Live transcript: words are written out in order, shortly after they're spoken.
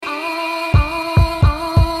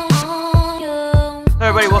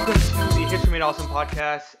Made Awesome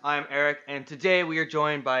podcast. I'm Eric, and today we are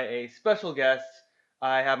joined by a special guest.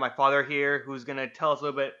 I have my father here, who's gonna tell us a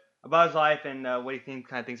little bit about his life and what he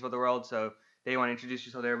thinks about the world. So, do you want to introduce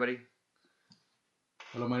yourself to everybody?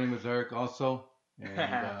 Hello, my name is Eric also,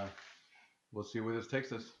 and we'll see where this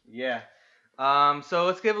takes us. Yeah. So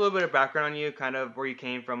let's give a little bit of background on you, kind of where you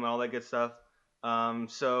came from and all that good stuff.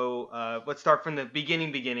 Let's start from the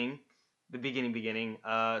beginning.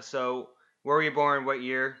 So where were you born? What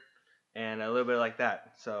year? And a little bit like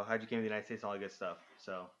that. So how'd you came to the United States and all that good stuff.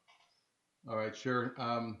 So. All right, sure.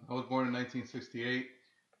 I was born in 1968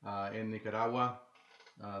 in Nicaragua,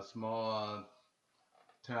 a small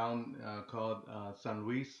town called San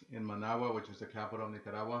Luis in Managua, which is the capital of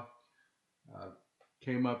Nicaragua. Uh,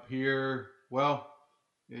 Came up here, well,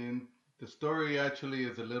 in the story actually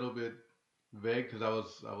is a little bit vague because I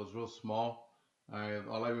was real small.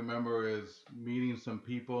 All I remember is meeting some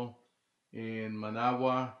people in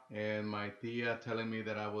Managua and my tia telling me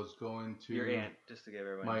that I was going Your to aunt, just to give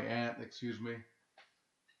everyone. my aunt, excuse me,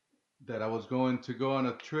 that I was going to go on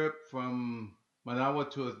a trip from Managua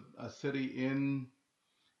to a city in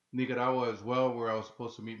Nicaragua as well, where I was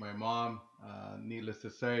supposed to meet my mom. Needless to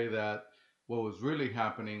say, that what was really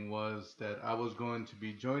happening was that I was going to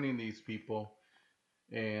be joining these people,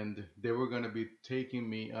 and they were going to be taking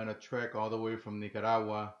me on a trek all the way from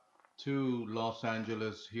Nicaragua to Los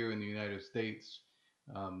Angeles here in the United States,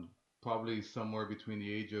 um, probably somewhere between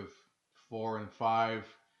the age of 4 and 5.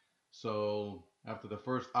 So after the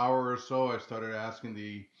first hour or so, I started asking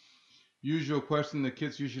the usual question the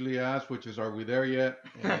kids usually ask, which is, "Are we there yet?"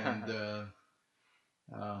 And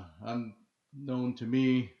unknown to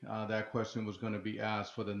me, that question was going to be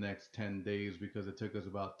asked for the next 10 days because it took us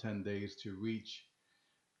about 10 days to reach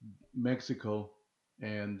Mexico.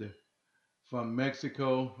 And from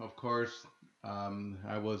Mexico, of course,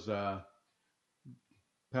 I was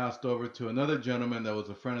passed over to another gentleman that was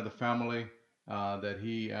a friend of the family, that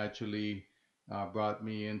he actually brought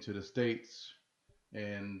me into the States.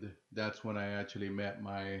 And that's when I actually met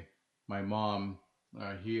my mom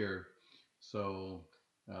here. So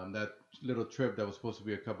that little trip that was supposed to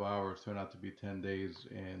be a couple hours turned out to be 10 days,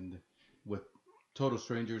 and with total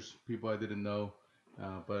strangers, people I didn't know.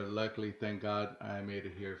 But luckily, thank God, I made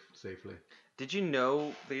it here safely. Did you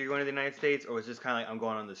know that you're going to the United States, or was this kind of like I'm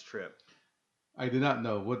going on this trip? I did not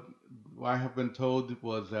know. What I have been told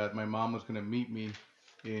was that my mom was going to meet me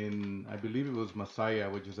in, I believe it was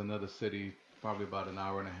Masaya, which is another city, probably about an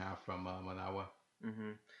hour and a half from Managua.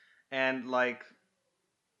 Hmm. And like,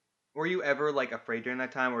 were you ever like afraid during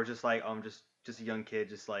that time, or just like just a young kid,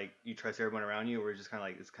 just like you trust everyone around you, or just kind of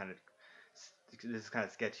like this is kind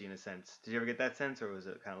of sketchy in a sense? Did you ever get that sense, or was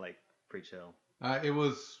it kind of like pretty chill? It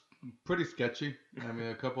was pretty sketchy. I mean,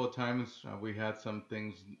 a couple of times we had some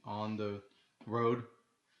things on the road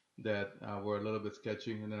that were a little bit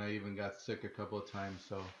sketchy, and then I even got sick a couple of times,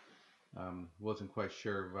 so wasn't quite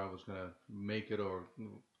sure if I was gonna make it, or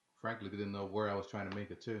frankly didn't know where I was trying to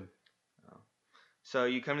make it to. Oh. So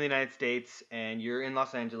you come to the United States and you're in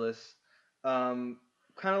Los Angeles. Um,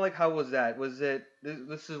 Kind of like how was that? Was it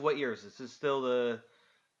this is what years? This is still the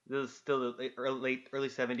early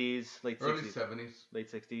 70s, late Early 60s, 70s.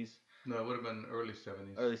 late 60s, No, it would have been early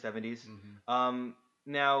 70s. early 70s. Hmm.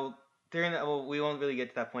 Now during that, well, we won't really get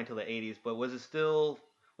to that point till the 80s, but was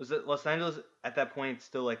it Los Angeles at that point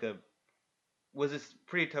still like a was this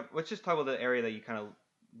pretty tough? Let's just talk about the area that you kind of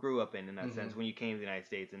grew up in that Hmm. sense when you came to the United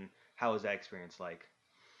States, and how was that experience like?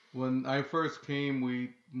 When I first came,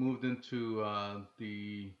 we moved into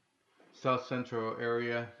the South Central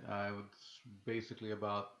area. It's basically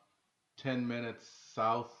about 10 minutes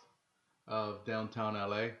south of downtown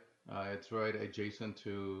LA. It's right adjacent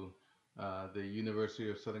to the University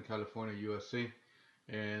of Southern California, USC.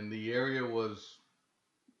 And the area was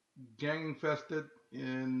gang infested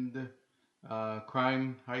and high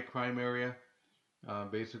crime area.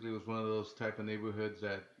 Basically, it was one of those type of neighborhoods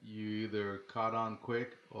that you either caught on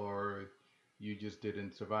quick or you just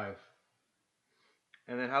didn't survive.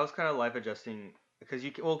 And then how was kind of life adjusting? Because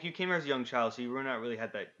you came here as a young child, so you were not really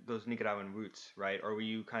had that those Nicaraguan roots, right? Or were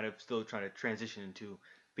you kind of still trying to transition into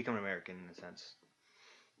become an American in a sense?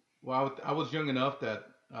 Well, I was young enough that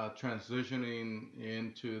transitioning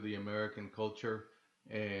into the American culture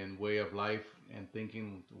and way of life and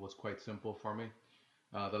thinking was quite simple for me.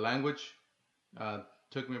 The language uh,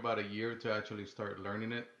 took me about a year to actually start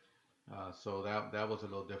learning it, so that was a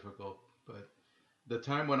little difficult. But the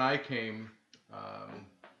time when I came, um,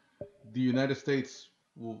 the United States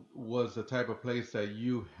was the type of place that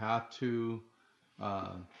you had to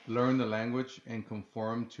uh, learn the language and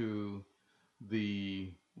conform to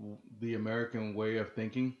the the American way of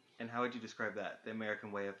thinking. And how would you describe that, the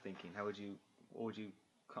American way of thinking? How would you? What would you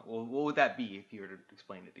what would that be if you were to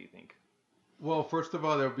explain it? Do you think? Well, first of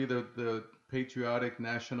all, there would be the patriotic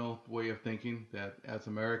national way of thinking that as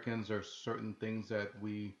Americans, there are certain things that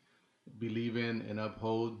we believe in and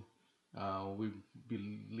uphold. We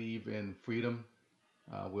believe in freedom.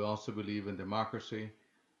 We also believe in democracy,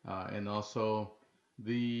 and also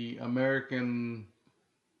the American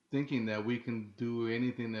thinking that we can do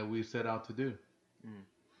anything that we set out to do. Mm.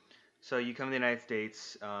 So you come to the United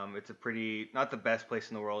States. It's a pretty not the best place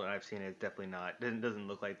in the world, and I've seen it. It's definitely not. Doesn't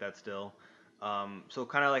look like that still. So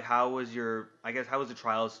kind of like how was your I guess how was the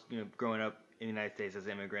trials growing up in the United States as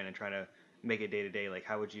an immigrant and trying to make it day to day? Like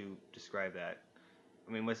how would you describe that?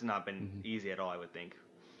 I mean, it's not been Mhm. easy at all. I would think.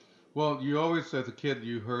 Well, you always, as a kid,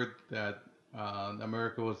 you heard that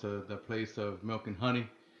America was the place of milk and honey,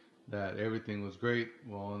 that everything was great.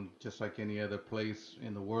 Well, and just like any other place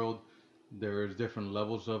in the world, there's different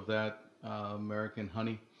levels of that American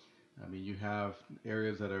honey. I mean, you have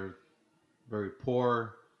areas that are very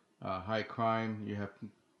poor, high crime. You have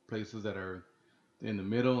places that are in the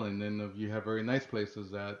middle, and then you have very nice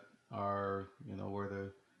places that are, where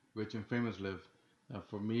the rich and famous live.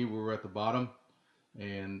 For me, we were at the bottom,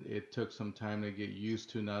 and it took some time to get used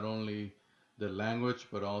to not only the language,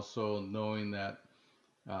 but also knowing that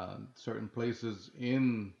certain places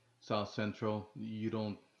in South Central you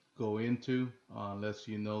don't go into unless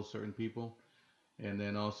you know certain people. And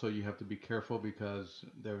then also you have to be careful because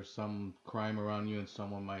there's some crime around you and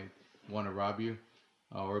someone might want to rob you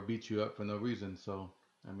or beat you up for no reason. So,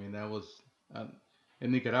 I mean, that was uh,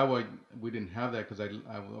 in Nicaragua, we didn't have that because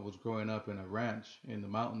I was growing up in a ranch in the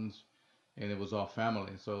mountains and it was all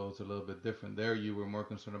family. So it's a little bit different. There, you were more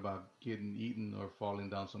concerned about getting eaten or falling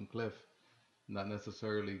down some cliff, not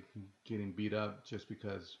necessarily getting beat up just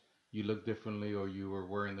because you look differently or you were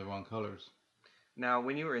wearing the wrong colors. Now,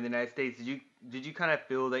 when you were in the United States, did you kind of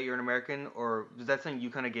feel that you're an American, or was that something you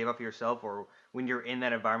kind of gave up for yourself, or when you're in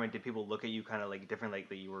that environment, did people look at you kind of like different, like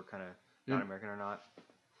that you were kind of not And American or not?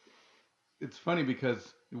 it's funny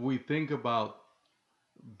because we think about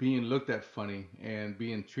being looked at funny and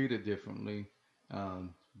being treated differently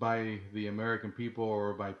by the American people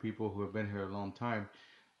or by people who have been here a long time.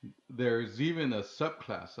 There's even a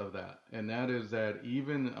subclass of that, and that is that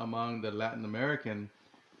even among the Latin American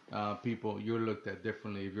people, you're looked at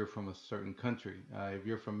differently if you're from a certain country. If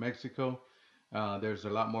you're from Mexico, there's a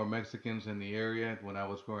lot more Mexicans in the area when I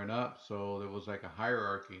was growing up, so there was like a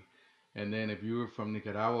hierarchy. And then if you were from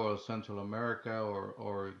Nicaragua or Central America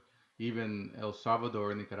or even El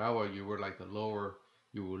Salvador or Nicaragua, you were like the lower,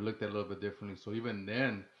 you were looked at a little bit differently. So even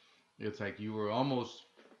then, it's like you were almost,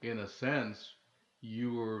 in a sense,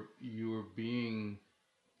 you were being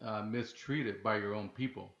mistreated by your own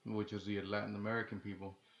people, which is the Latin American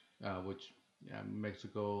people, which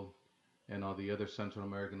Mexico and all the other Central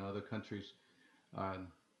American and other countries uh,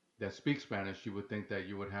 that speak Spanish, you would think that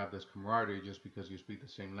you would have this camaraderie just because you speak the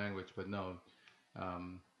same language, but no,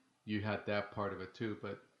 um, you had that part of it too.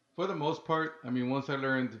 But for the most part, I mean, once I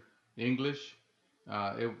learned English,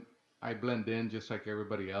 uh, it, I blend in just like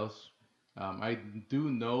everybody else. I do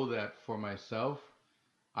know that for myself,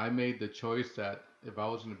 I made the choice that if I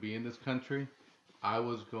was going to be in this country, I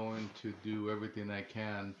was going to do everything I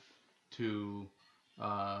can to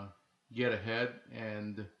uh, get ahead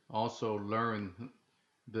and also learn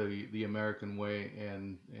the American way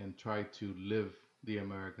and try to live the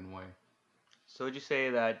American way. So would you say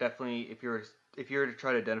that definitely, if you were to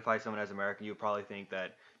try to identify someone as American, you would probably think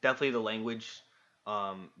that definitely the language,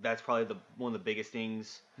 that's probably the one of the biggest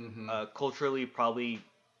things. Hmm. Culturally, probably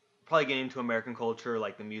getting into American culture,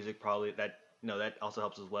 like the music, probably that also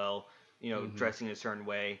helps as well. Hmm. Dressing a certain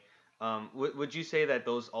way. Would you say that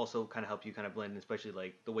those also kind of help you kind of blend, especially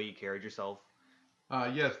like the way you carried yourself?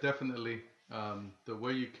 Yes, definitely. The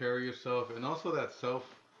way you carry yourself, and also that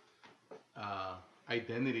self uh,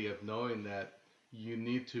 identity of knowing that you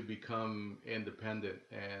need to become independent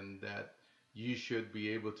and that you should be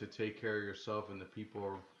able to take care of yourself and the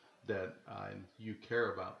people that you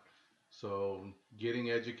care about. So, getting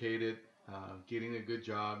educated, getting a good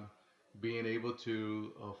job, being able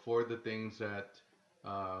to afford the things that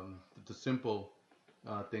the simple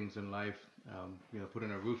things in life,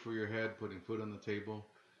 putting a roof over your head, putting food on the table,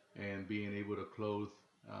 and being able to clothe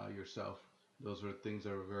yourself. Those are things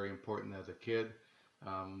that were very important as a kid.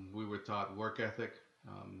 We were taught work ethic.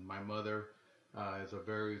 My mother is a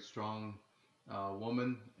very strong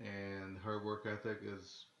woman, and her work ethic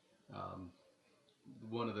is um,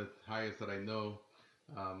 one of the highest that I know.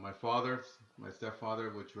 My father, my stepfather,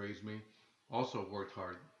 which raised me, also worked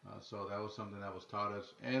hard. So that was something that was taught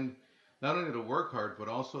us. And not only to work hard, but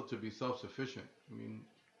also to be self sufficient. I mean,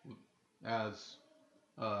 as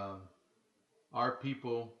uh, our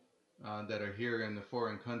people that are here in the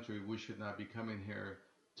foreign country, we should not be coming here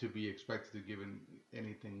to be expected to give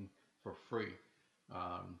anything for free.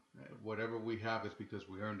 Whatever we have is because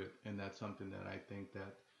we earned it, and that's something that I think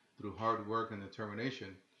that through hard work and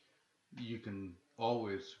determination, you can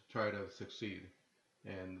always try to succeed.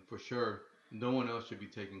 And for sure, no one else should be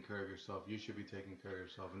taking care of yourself. You should be taking care of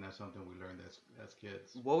yourself, and that's something we learned as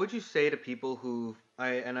kids. What would you say to people who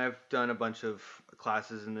I've done a bunch of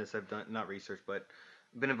classes in this. I've done not research, but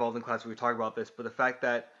been involved in classes where we talk about this. But the fact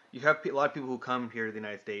that you have a lot of people who come here to the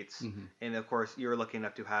United States, Hmm. and of course you're lucky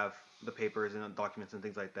enough to have the papers and documents and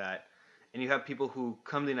things like that. And you have people who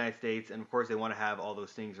come to the United States, and of course they want to have all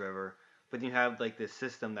those things or whatever. But then you have like this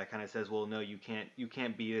system that kind of says, well, no, you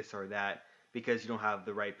can't be this or that because you don't have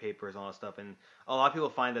the right papers and all that stuff. And a lot of people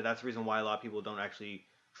find that that's the reason why a lot of people don't actually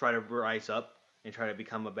try to rise up and try to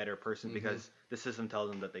become a better person Hmm. because the system tells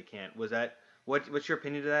them that they can't. Was that what's your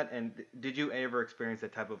opinion to that? And did you ever experience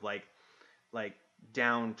that type of like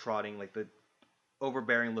downtrodden, like the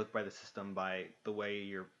overbearing look by the system by the way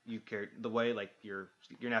you care, the way like your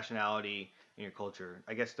nationality and your culture?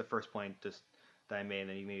 I guess the first point just that I made, and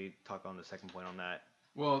then you maybe talk on the second point on that.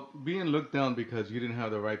 Well, being looked down because you didn't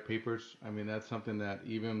have the right papers, I mean, that's something that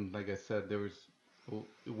even, like I said,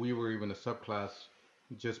 we were even a subclass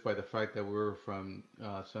just by the fact that we were from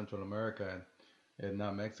Central America and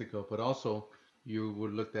not Mexico. But also, you were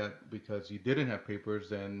looked at because you didn't have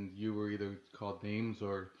papers, and you were either called names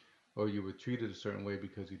or you were treated a certain way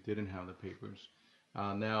because you didn't have the papers.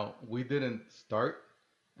 Now, we didn't start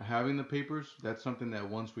having the papers. That's something that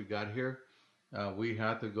once we got here, we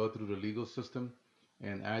had to go through the legal system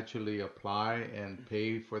and actually apply and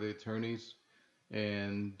pay for the attorneys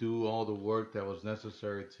and do all the work that was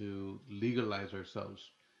necessary to legalize ourselves.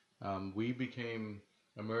 We became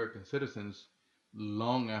American citizens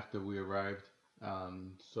long after we arrived,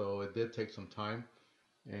 so it did take some time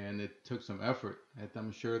and it took some effort. And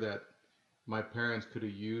I'm sure that my parents could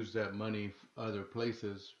have used that money other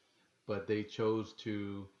places, but they chose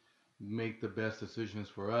to make the best decisions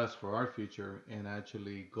for us for our future and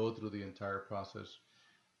actually go through the entire process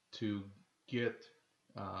to get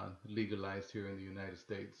legalized here in the United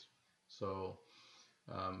States. So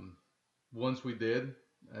um, once we did,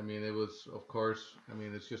 I mean, it was, of course, I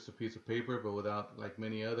mean, it's just a piece of paper, but without, like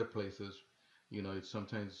many other places,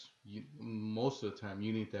 sometimes most of the time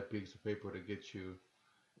you need that piece of paper to get you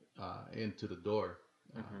into the door.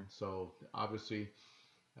 Mm-hmm. So obviously,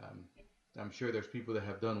 um, I'm sure there's people that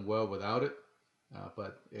have done well without it,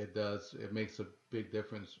 but it makes a big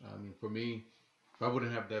difference. I mean, for me, if I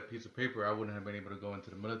wouldn't have that piece of paper, I wouldn't have been able to go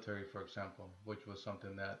into the military, for example, which was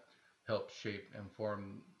something that helped shape and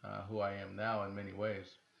form who I am now in many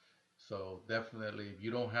ways. So definitely, if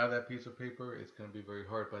you don't have that piece of paper, it's going to be very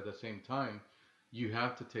hard. But at the same time, you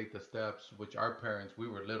have to take the steps, which our parents, we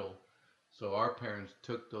were little, so our parents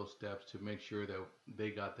took those steps to make sure that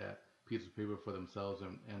they got that piece of paper for themselves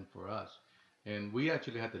and for us. And we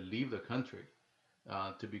actually had to leave the country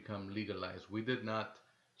to become legalized. We did not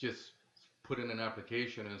just put in an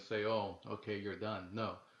application and say, oh, okay, you're done.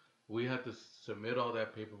 No, we had to submit all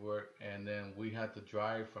that paperwork, and then we had to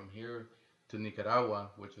drive from here to Nicaragua,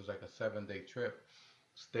 which was like a 7 day trip,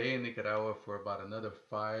 stay in Nicaragua for about another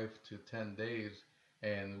 5 to 10 days,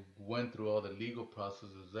 and went through all the legal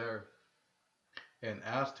processes there and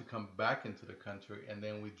asked to come back into the country, and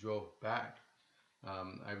then we drove back.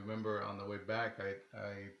 I remember on the way back,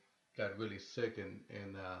 I got really sick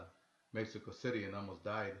in Mexico City and almost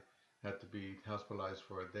died. Had to be hospitalized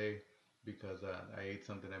for a day because I ate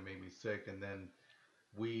something that made me sick, and then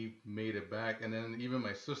we made it back. And then even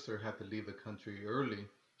my sister had to leave the country early.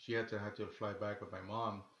 She had to fly back with my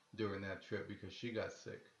mom during that trip because she got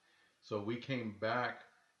sick. So we came back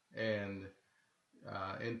and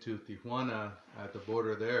into Tijuana at the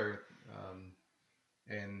border there,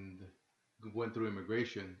 and went through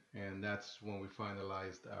immigration, and that's when we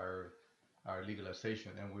finalized our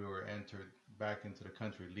legalization, and we were entered back into the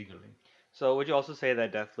country legally. So would you also say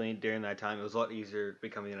that definitely during that time it was a lot easier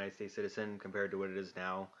becoming a United States citizen compared to what it is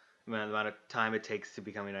now? I mean, the amount of time it takes to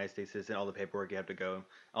become a United States citizen, all the paperwork you have to go,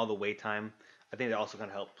 all the wait time. I think that also kind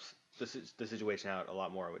of helps the situation out a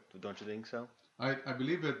lot more. Don't you think so? I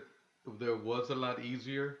believe that there was a lot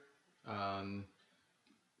easier, um,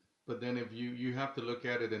 but then if you have to look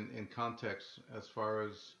at it in context as far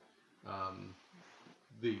as um,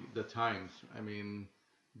 the times. I mean,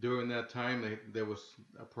 during that time, there was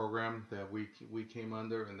a program that we came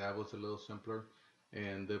under, and that was a little simpler.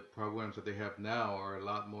 And the programs that they have now are a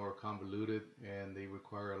lot more convoluted, and they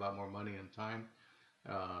require a lot more money and time.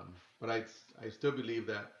 But I still believe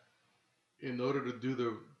that in order to do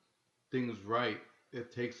the things right,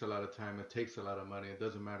 it takes a lot of time. It takes a lot of money. It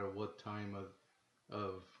doesn't matter what time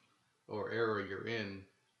of or era you're in.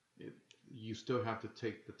 It, you still have to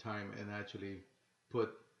take the time and actually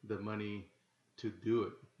put the money to do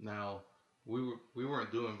it. Now, we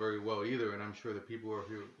weren't doing very well either, and I'm sure the people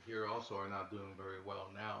who are here also are not doing very well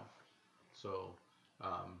now. So,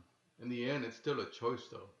 um, in the end, it's still a choice,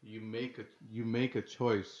 though. You make a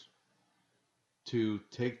choice to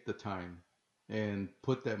take the time and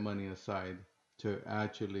put that money aside to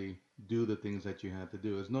actually do the things that you had to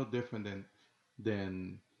do. It's no different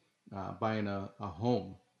than buying a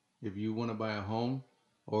home. If you want to buy a home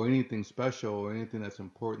or anything special or anything that's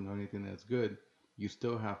important or anything that's good, you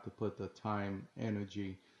still have to put the time,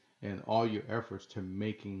 energy, and all your efforts to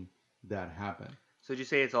making that happen. So would you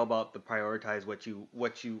say it's all about the prioritize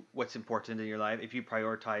what's important in your life? If you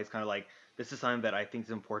prioritize kind of like this is something that I think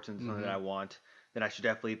is important, something that Hmm. I want, then I should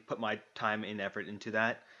definitely put my time and effort into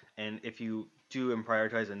that. And if you do and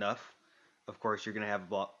prioritize enough, of course you're gonna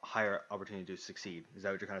have a lot higher opportunity to succeed. Is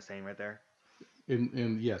that what you're kind of saying right there?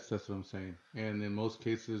 And yes, that's what I'm saying. And in most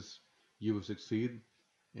cases, you will succeed.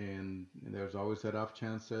 And there's always that off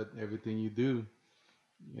chance that everything you do,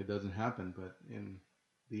 it doesn't happen. But in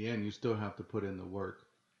the end, you still have to put in the work.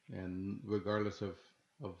 And regardless of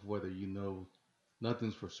whether you know,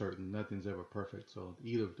 nothing's for certain, nothing's ever perfect. So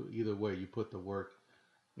either way, you put the work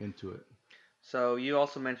into it. So you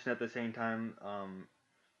also mentioned at the same time,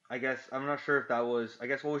 I guess I'm not sure if that was. I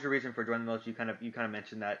guess what was your reason for joining the military? You kind of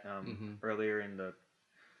mentioned that Hmm. earlier in the.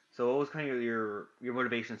 So what was kind of your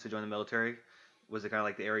motivations to join the military? Was it kind of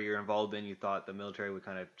like the area you're involved in? You thought the military would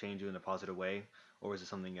kind of change you in a positive way, or was it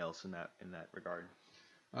something else in that regard?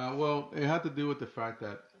 Well, it had to do with the fact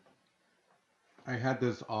that I had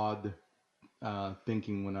this odd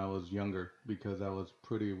thinking when I was younger because I was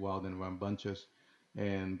pretty wild and rambunctious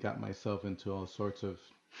and got myself into all sorts of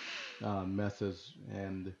messes.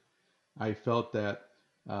 And I felt that,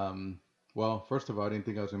 um, well, first of all, I didn't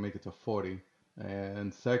think I was going to make it to 40.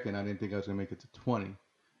 And second, I didn't think I was going to make it to 20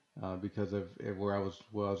 because of where I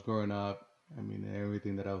was growing up. I mean,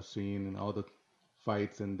 everything that I was seeing and all the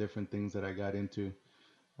fights and different things that I got into.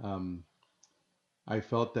 Um, I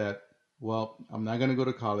felt that, well, I'm not going to go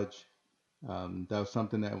to college. That was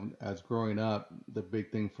something that, as growing up, the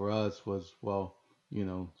big thing for us was, well,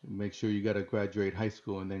 make sure you got to graduate high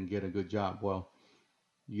school and then get a good job. Well,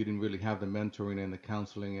 you didn't really have the mentoring and the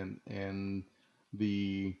counseling and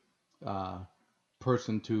the uh,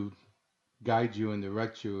 person to guide you and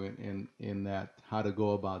direct you in that how to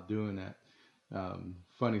go about doing that.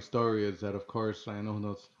 Funny story is that, of course, I know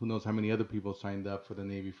who knows how many other people signed up for the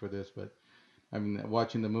Navy for this, but I mean,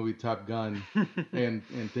 watching the movie Top Gun and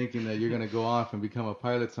thinking that you're going to go off and become a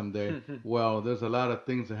pilot someday. Well, there's a lot of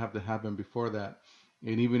things that have to happen before that.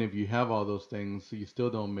 And even if you have all those things, you still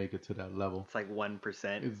don't make it to that level. It's like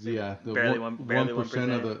 1%, It's like yeah, the one barely one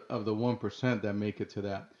percent of percent. the 1% that make it to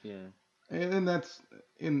that. Yeah. And that's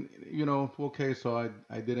in okay, so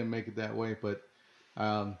I didn't make it that way, but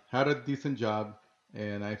had a decent job,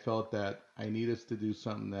 and I felt that I needed to do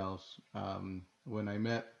something else. When I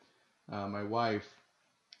met my wife,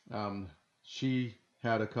 um, she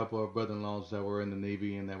had a couple of brother-in-laws that were in the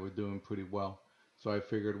Navy and that were doing pretty well. So I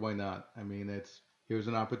figured, why not? I mean, here's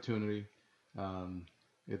an opportunity. Um,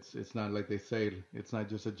 it's not like they say it's not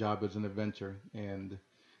just a job; it's an adventure. And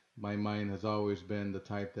my mind has always been the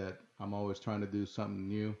type that I'm always trying to do something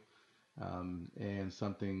new and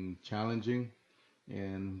something challenging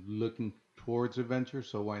and looking towards adventure.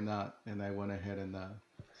 So why not? And I went ahead and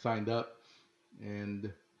signed up.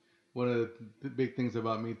 And one of the big things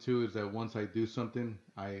about me too is that once I do something,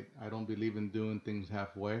 I don't believe in doing things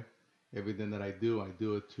halfway. Everything that I do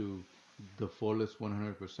it to the fullest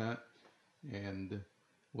 100%. And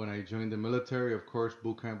when I joined the military, of course,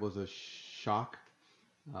 boot camp was a shock.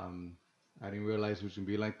 Um, I didn't realize it was gonna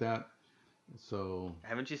be like that. So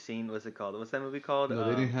Haven't you seen what's it called? What's that movie called? no,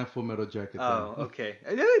 they didn't have Full Metal Jacket then, Oh, okay.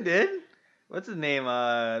 I know they did. What's his name?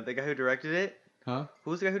 The guy who directed it. huh?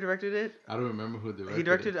 Who's the guy who directed it? I don't remember who He directed it.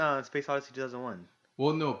 directed Space Odyssey 2001.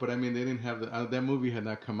 Well, no, but I mean they didn't have that movie had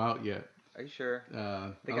not come out yet. Are you sure?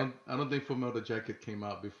 They I got. don't think Full Metal Jacket came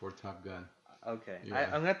out before Top Gun. Okay. I'm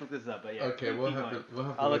Yeah. gonna have to look this up, but yeah, Okay, keep going. we'll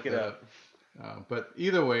have to I'll look look it that up. up. But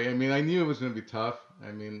either way, I mean, I knew it was going to be tough.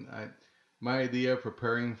 I mean, my idea of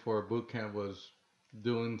preparing for boot camp was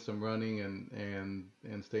doing some running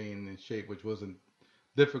and staying in shape, which wasn't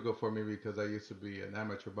difficult for me because I used to be an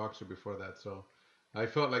amateur boxer before that. So I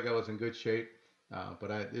felt like I was in good shape.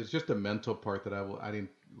 But it's just the mental part that I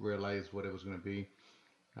didn't realize what it was going to be.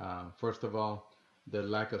 First of all, the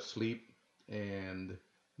lack of sleep and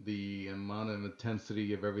the amount of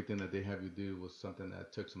intensity of everything that they have you do was something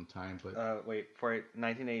that took some time. But Wait for it.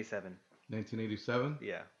 1987. 1987,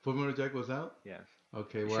 Yeah. Full Metal Jacket was out. Yeah.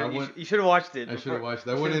 Okay, well I went. You should have watched it I should have before. watched.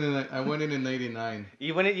 You should have. I went in '89.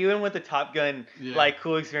 You went with the Top Gun Yeah. like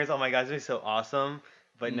cool experience. Oh my god, this is so awesome.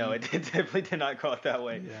 But no, Hmm. it definitely did not go out that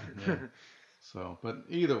way. Yeah, yeah. So, but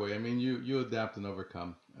either way, I mean, you adapt and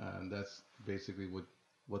overcome, and that's basically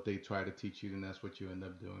what they try to teach you, and that's what you end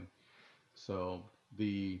up doing. So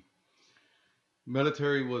the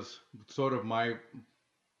military was sort of my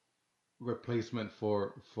replacement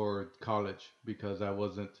for college because I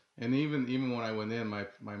wasn't, and even when I went in, my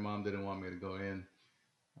mom didn't want me to go in.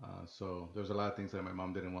 So there's a lot of things that my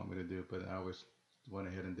mom didn't want me to do, but I always went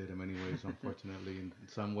ahead and did them anyways. Unfortunately, in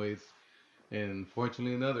some ways, and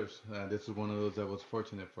fortunately in others. This is one of those that was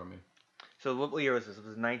fortunate for me. So what year was this? It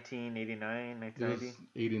was 1989, It was 1990?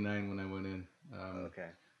 89 when I went in. Okay.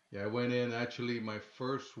 Yeah, I went in. Actually, my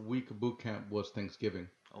first week of boot camp was Thanksgiving.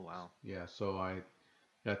 Oh wow. Yeah, so I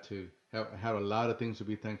had to had a lot of things to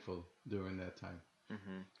be thankful during that time.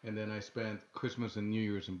 Mhm. And then I spent Christmas and New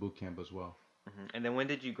Year's in boot camp as well. Mhm. And then when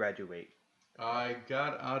did you graduate? I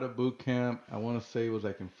got out of boot camp. I want to say it was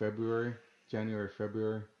like in February, January,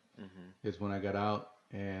 February Mhm. is when I got out,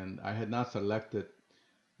 and I had not selected.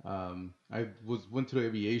 I was went to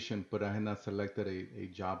aviation, but I had not selected a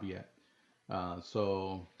job yet.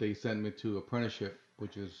 So they sent me to apprenticeship,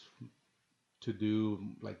 which is to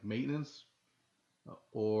do like maintenance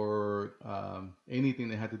or anything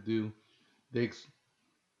they had to do. They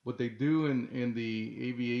what they do in the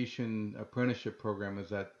aviation apprenticeship program is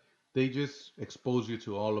that they just expose you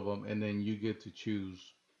to all of them, and then you get to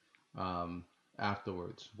choose um,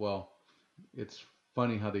 afterwards. Well, it's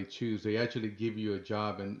funny how they choose. They actually give you a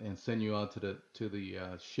job and send you out to the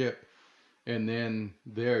ship, and then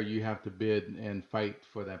there you have to bid and fight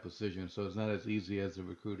for that position. So it's not as easy as the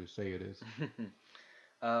recruiters say it is.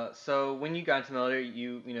 So when you got into the military,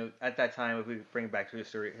 you know at that time, if we bring it back to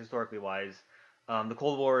history, historically wise, the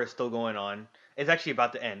Cold War is still going on. It's actually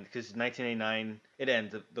about to end because 1989 it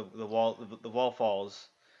ends. The wall falls,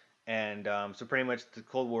 and so pretty much the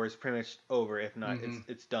Cold War is pretty much over. If not, Hmm.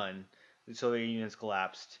 it's done. The Soviet Union's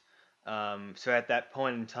collapsed. So at that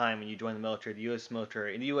point in time, when you joined the military, the U.S.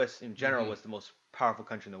 military, and the U.S. in general Hmm. was the most powerful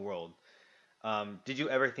country in the world. Did you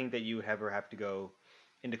ever think that you would ever have to go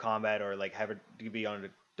into combat or like have to be on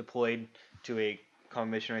deployed to a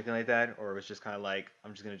combat mission or anything like that, or it was just kind of like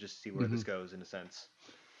I'm just gonna just see where Hmm. this goes in a sense?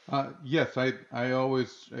 Yes, I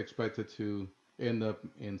always expected to end up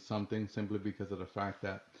in something simply because of the fact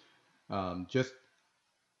that just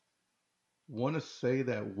want to say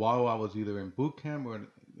that while I was either in boot camp or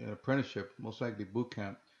in apprenticeship, most likely boot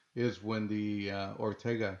camp, is when the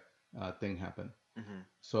Ortega thing happened. Hmm.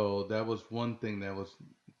 So that was one thing that was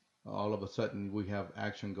all of a sudden we have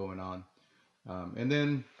action going on. And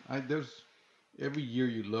then there's every year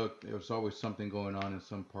you look, there's always something going on in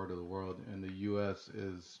some part of the world, and the U.S.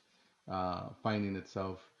 is finding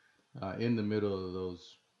itself in the middle of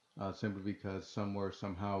those simply because somewhere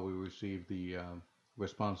somehow we received the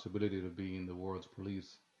responsibility to be in the world's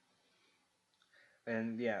police.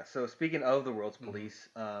 And yeah, so speaking of the world's Hmm. police,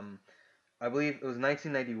 I believe it was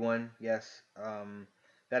 1991. Yes,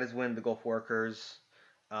 that is when the Gulf War occurs.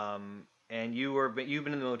 And you've been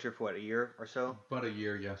in the military for what, a year or so? About a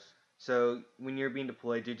year, yes. So when you're being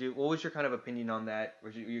deployed, did you? What was your kind of opinion on that?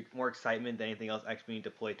 Was you more excitement than anything else actually being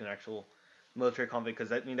deployed to an actual military conflict?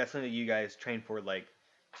 Because I mean that's something that you guys train for, like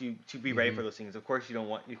to be ready Hmm. for those things. Of course you don't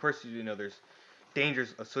want. Of course you know there's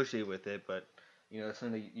dangers associated with it, but you know it's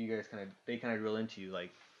something that you guys kind of drill into you,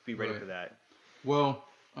 like be ready Right. for that. Well,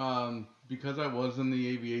 because I was in the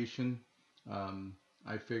aviation,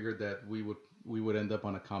 I figured that we would end up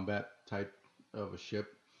on a combat type of a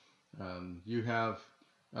ship. You have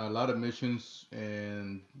a lot of missions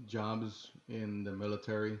and jobs in the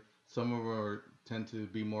military. Some of them tend to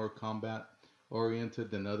be more combat oriented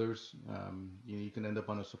than others. You can end up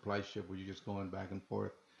on a supply ship where you're just going back and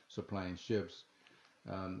forth supplying ships,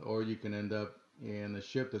 or you can end up in a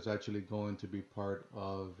ship that's actually going to be part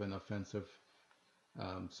of an offensive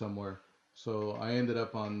somewhere. So I ended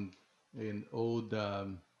up on an old,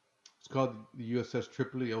 it's called the USS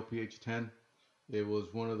Tripoli LPH-10. It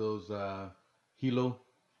was one of those Hilo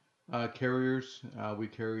carriers. We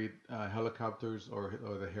carried helicopters or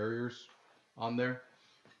the Harriers on there.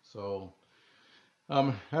 So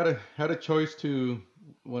had a choice to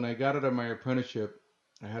when I got out of my apprenticeship,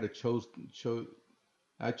 I had a chose.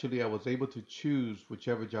 Actually, I was able to choose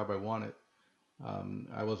whichever job I wanted.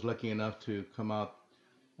 I was lucky enough to come out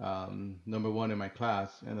number one in my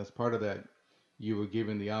class, and as part of that, you were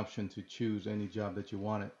given the option to choose any job that you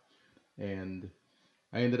wanted. And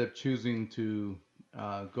I ended up choosing to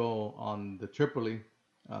go on the Tripoli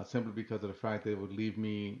simply because of the fact that it would leave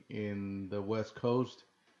me in the West Coast,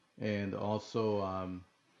 and also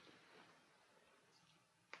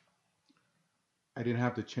I didn't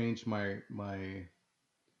have to change my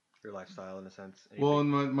Your lifestyle in a sense, well,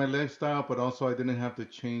 anything. my lifestyle, but also I didn't have to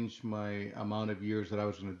change my amount of years that I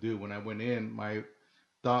was going to do. When I went in, my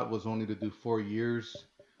thought was only to do 4 years,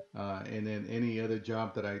 and then any other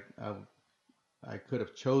job that I could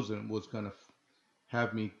have chosen was going to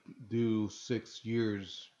have me do 6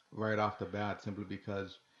 years right off the bat, simply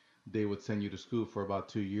because they would send you to school for about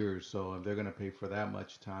 2 years. So if they're going to pay for that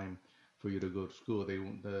much time for you to go to school,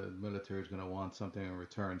 the military is going to want something in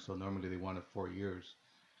return. So normally they wanted 4 years.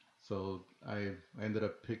 So I ended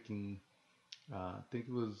up picking, I think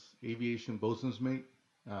it was aviation bosun's mate,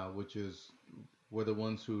 which is we're the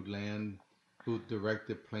ones who who direct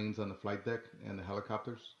the planes on the flight deck and the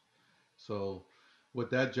helicopters. So with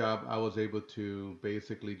that job, I was able to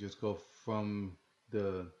basically just go from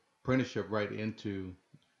the apprenticeship right into,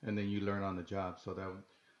 and then you learn on the job. So that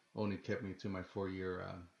only kept me to my 4 year,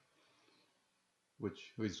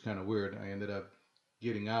 which was kind of weird. I ended up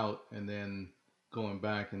getting out and then going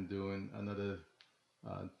back and doing another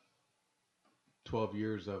uh, 12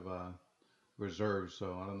 years of reserves.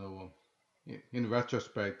 So I don't know. In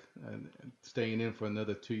retrospect, staying in for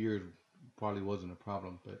another 2 years probably wasn't a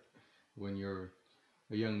problem. But when you're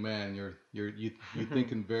a young man, you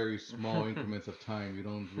think in very small increments of time. You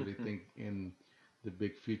don't really think in the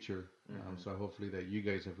big future. So hopefully that you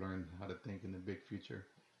guys have learned how to think in the big future.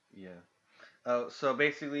 Yeah. Oh, so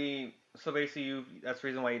basically, you that's the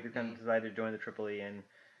reason why you kind of decided to join the AAA, and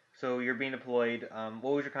so you're being deployed.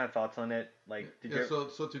 What was your kind of thoughts on it? Like, did Yeah. you?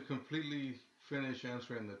 So to completely finish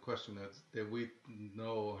answering the question that we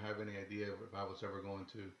know have any idea if I was ever going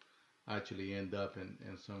to actually end up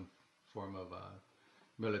in some form of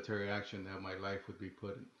military action that my life would be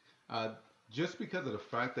put in. Just because of the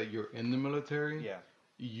fact that you're in the military, Yeah.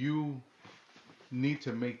 you need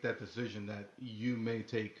to make that decision that you may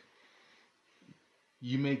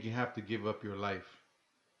have to give up your life.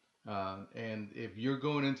 And if you're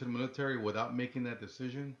going into the military without making that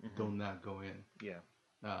decision, do Hmm. not go in. Yeah.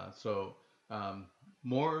 So um,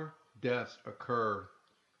 more deaths occur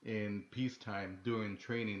in peacetime during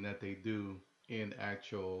training that they do in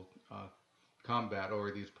actual combat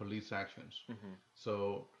or these police actions. Hmm.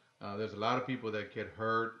 So there's a lot of people that get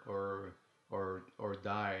hurt or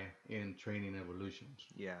die in training evolutions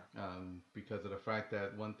Yeah. because of the fact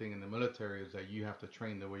that one thing in the military is that you have to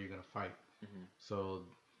train the way you're going to fight. Hmm. So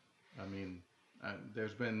I mean,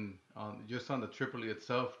 there's been just on the Tripoli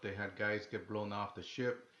itself, they had guys get blown off the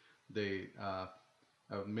ship. They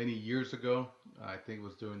many years ago, I think it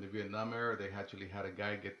was during the Vietnam era, they actually had a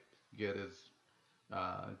guy get his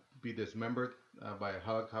uh, be dismembered by a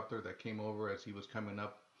helicopter that came over as he was coming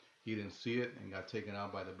up. He didn't see it and got taken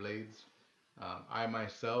out by the blades. I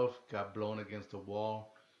myself got blown against a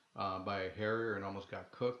wall by a Harrier and almost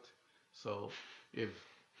got cooked. So, if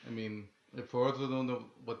I mean, if for those who don't know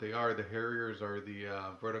what they are, the Harriers are the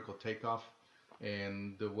vertical takeoff,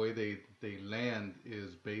 and the way they land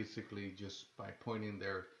is basically just by pointing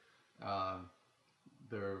uh,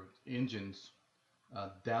 their engines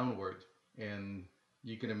downward, and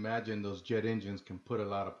you can imagine those jet engines can put a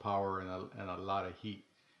lot of power and a lot of heat.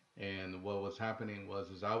 And what was happening was,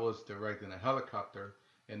 is I was directing a helicopter,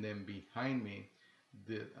 and then behind me,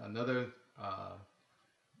 another uh,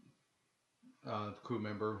 crew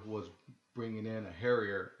member was bringing in a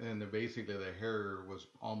Harrier, and basically the Harrier was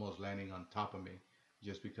almost landing on top of me,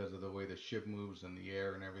 just because of the way the ship moves in the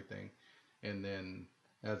air and everything. And then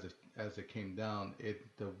as it came down,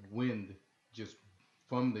 the wind just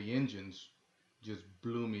from the engines just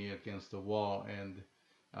blew me against the wall, and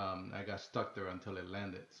I got stuck there until it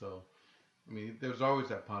landed. So I mean, there's always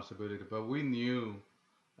that possibility, but we knew.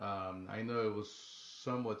 I know it was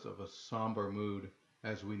somewhat of a somber mood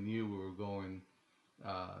as we knew we were going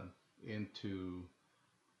uh, into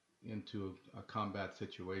a combat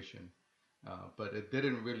situation, but it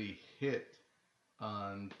didn't really hit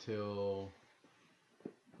until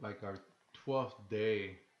like our 12th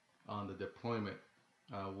day on the deployment.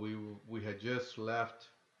 We had just left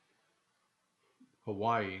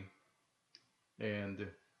Hawaii, and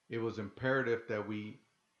it was imperative that we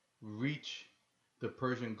reach the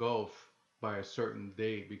Persian Gulf by a certain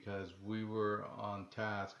date because we were on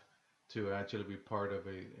task to actually be part of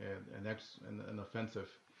an offensive.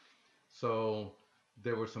 So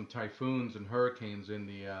there were some typhoons and hurricanes in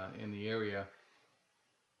the area.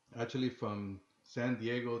 Actually, from San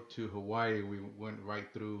Diego to Hawaii, we went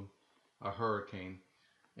right through a hurricane,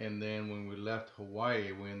 and then when we left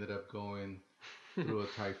Hawaii, we ended up going. through a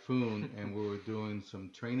typhoon, and we were doing some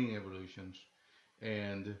training evolutions,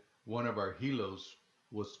 and one of our helos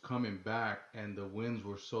was coming back, and the winds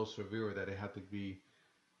were so severe that it had to be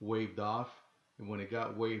waved off. And when it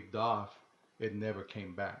got waved off, it never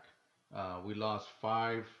came back. We lost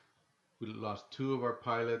five. We lost two of our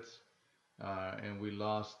pilots, and we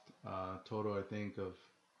lost total, I think, of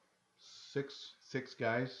six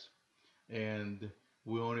guys, and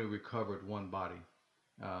we only recovered one body.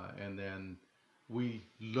 And then we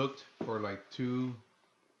looked for like 2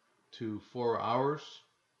 to 4 hours.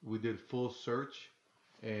 We did full search,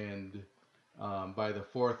 and by the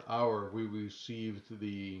fourth hour, we received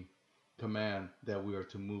the command that we are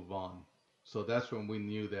to move on. So that's when we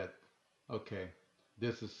knew that, okay,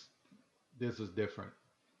 this is this is different.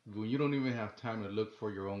 When you don't even have time to look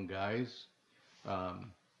for your own guys,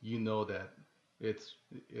 um, you know that it's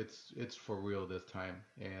for real this time.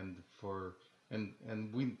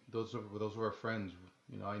 And we those are our friends.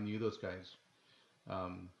 You know, I knew those guys.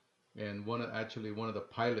 Um, and one of the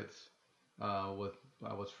pilots was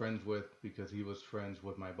I was friends with because he was friends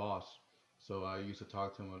with my boss. So I used to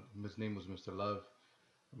talk to him. His name was Mr. Love.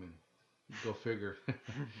 I mean, go figure.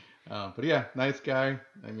 But yeah, nice guy.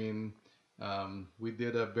 I mean, we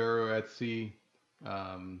did a burial at sea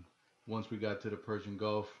um, once we got to the Persian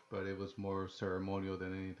Gulf, but it was more ceremonial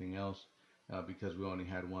than anything else because we only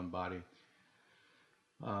had one body.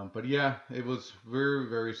 But yeah, it was very,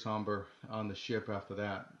 very somber on the ship after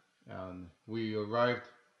that. We arrived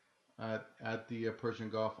at the Persian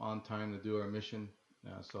Gulf on time to do our mission.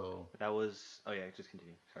 Uh, so, That was. Oh yeah, just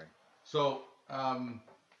continue. Sorry. so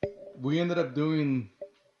we ended up doing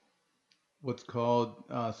what's called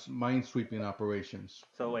mine sweeping operations.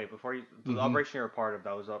 So wait, before you, so the Hmm. operation you were part of,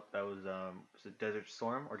 that was up. That was it Desert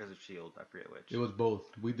Storm or Desert Shield? I forget It which. was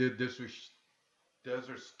both. We did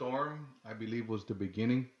Desert Storm, I believe, was the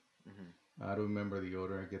beginning. Hmm. I don't remember the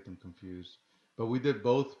order. I get them confused. But we did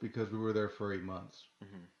both because we were there for 8 months.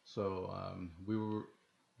 Hmm. So we were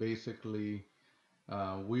basically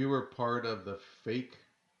we were part of the fake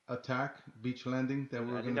attack beach landing that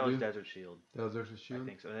we were I think gonna that was do. Desert Shield. That was Desert I Shield.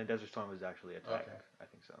 think so. And then Desert Storm was actually attack. Okay. I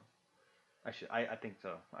think so. I think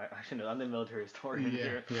so. I should know. I'm the military historian Yeah,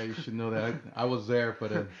 here. yeah, you should know that. I was there, but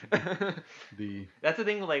the That's the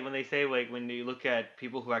thing. Like when they say like when you look at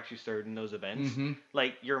people who actually served in those events, mm-hmm,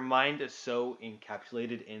 like your mind is so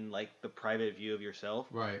encapsulated in like the private view of yourself.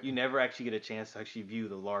 right. You never actually get a chance to actually view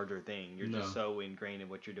the larger thing. You're just No. so ingrained in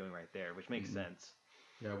what you're doing right there, which makes Mm-mm. sense.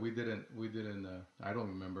 Yeah, we didn't. I don't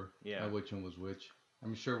remember Yeah. which one was which.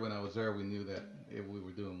 I'm sure when I was there, we knew that we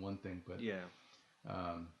were doing one thing, but Yeah.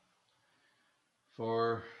 um,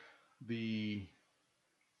 for the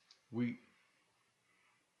we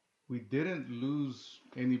we didn't lose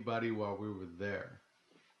anybody while we were there.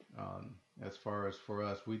 Um, as far as for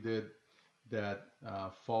us, we did that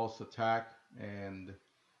false attack, and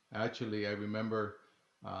actually, I remember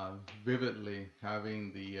uh, vividly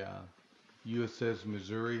having the USS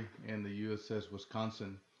Missouri and the USS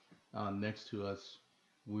Wisconsin next to us.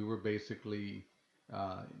 We were basically,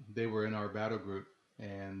 uh, they were in our battle group,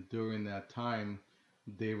 and during that time,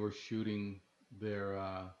 they were shooting their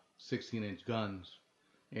 16-inch guns,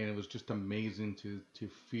 and it was just amazing to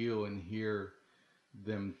feel and hear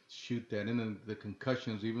them shoot that. And then the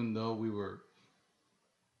concussions, even though we were,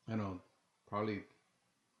 I don't know, probably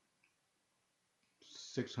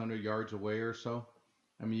 600 yards away or so.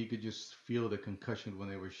 I mean, you could just feel the concussion when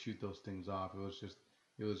they would shoot those things off. It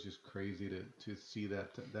was just crazy to see that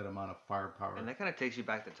amount of And firepower. that kind of takes you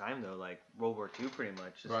back to time though, like World War II, pretty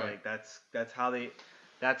much. Just Right. like that's how they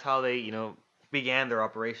began their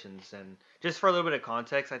operations. And just for a little bit of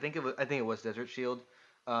context, I think it was Desert Shield.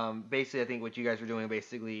 Basically, I think what you guys were doing,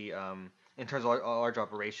 basically, in terms of a large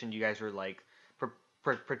operation, you guys were like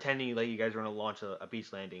pretending like you guys were going to launch a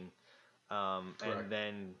beach landing. And Correct.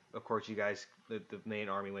 then, of course, you guys, the main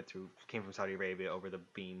army came from Saudi Arabia over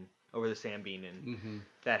the sand bean, and Hmm.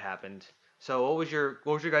 that happened. So, what was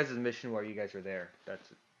your guys' mission while you guys were there?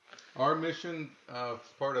 That's Our mission, as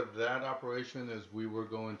part of that operation, is we were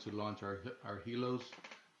going to launch our helos.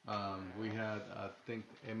 We had, I think,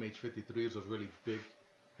 MH-53s, those really big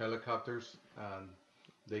helicopters.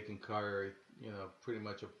 They can carry, pretty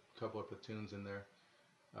much a couple of platoons in there.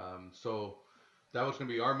 So that was going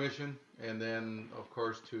to be our mission, and then of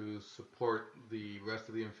course to support the rest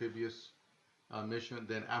of the amphibious mission.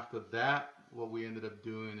 Then after that, what we ended up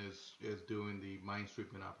doing is doing the mine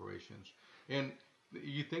sweeping operations. And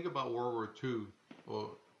you think about World War II,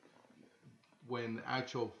 or when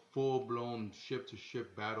actual full blown ship to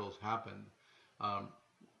ship battles happened. Um,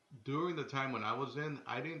 During the time when I was in,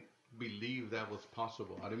 I didn't believe that was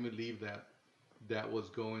possible. I didn't believe that. that was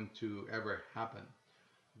going to ever happen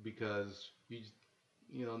because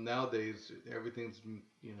nowadays everything's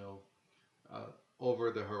you know uh,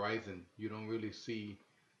 over the horizon. You don't really see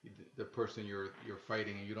the person you're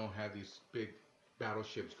fighting, and you don't have these big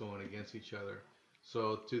battleships going against each other.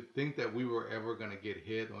 So to think that we were ever going to get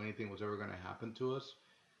hit or anything was ever going to happen to us,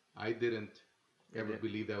 I didn't You ever did.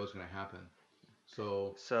 believe that was going to happen.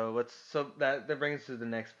 So So that brings us to the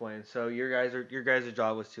next point. So your guys'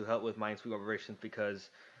 job was to help with minesweep operations because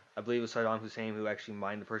I believe it was Saddam Hussein who actually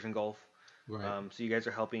mined the Persian Gulf. right. So you guys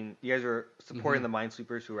are helping. You guys are Hmm. supporting the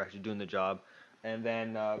minesweepers who are actually doing the job. And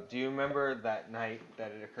then, do you remember that night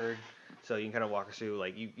that it occurred? So you can kind of walk us through,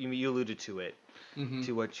 like you alluded to it, Hmm.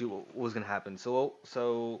 to what was gonna happen.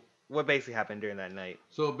 So what basically happened during that night?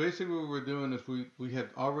 So basically, what we're doing is we had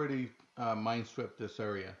already mine swept this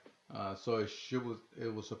area, so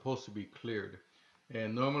it was supposed to be cleared.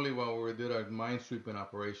 And normally, while we did our mine sweeping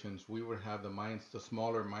operations, we would have the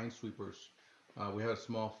smaller mine sweepers. We had a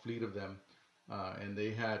small fleet of them, and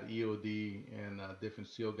they had EOD and different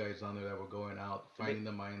SEAL guys on there that were going out Did they finding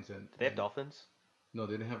the mines and did they have dolphins? no,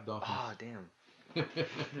 they didn't have dolphins. Oh damn.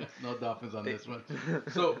 No dolphins on They. this one.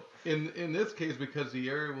 So in this case, because the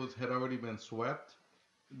area was had already been swept,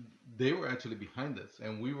 they were actually behind us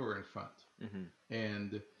and we were in front. Mhm.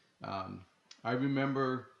 And um, I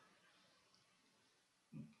remember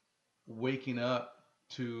waking up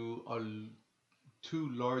to two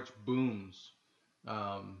large booms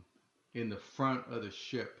um, in the front of the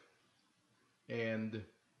ship and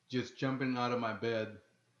just jumping out of my bed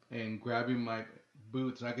and grabbing my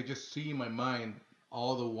boots. And I could just see in my mind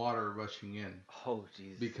all the water rushing in Oh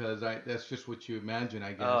jeez. because that's just what you imagine,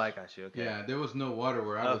 I Oh, guess. I got you. Okay. Yeah, there was no water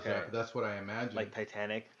where I was Okay. at, but that's what I imagined. Like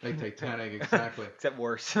Titanic. Like Titanic, exactly. Except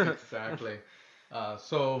worse. Exactly.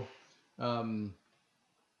 So, um,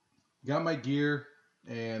 got my gear,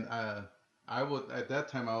 and I was at that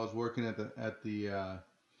time I was working at, at the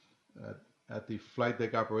flight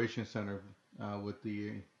deck operations center with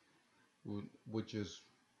which is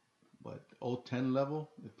what 010 level,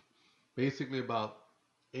 basically about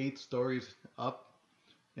 8 stories up.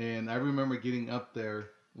 And I remember getting up there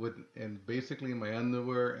with and basically my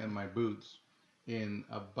underwear and my boots in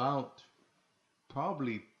about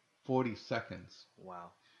probably 40 seconds.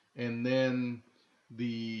 Wow. And then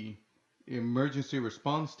the emergency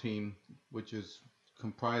response team, which is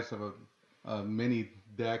comprised of many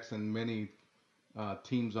decks and many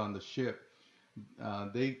teams on the ship,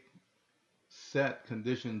 they set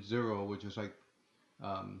condition zero, which is like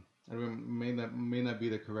I remember, may not be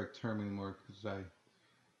the correct term anymore because I've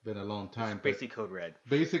been a long It's time, but basically code red.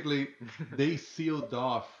 basically they sealed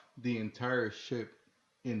off the entire ship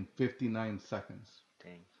in 59 seconds.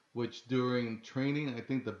 Dang. Which during training, I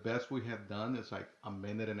think the best we had done is like a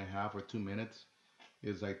minute and a half or 2 minutes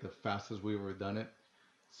is like the fastest we ever done it.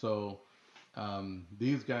 So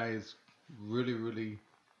these guys really, really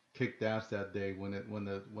kicked ass that day when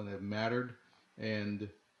it mattered, and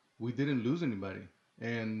we didn't lose anybody.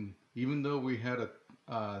 And even though we had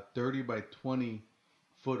a 30 by 20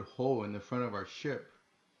 foot hole in the front of our ship,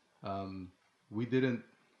 um, we didn't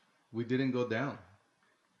we didn't go down.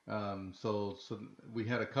 So we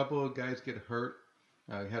had a couple of guys get hurt.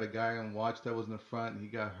 We had a guy on watch that was in the front. He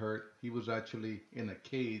got hurt. He was actually in a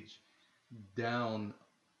cage down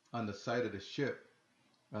on the side of the ship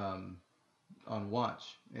um, on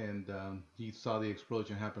watch, and he saw the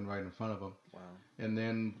explosion happen right in front of him. Wow. And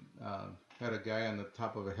then had a guy on the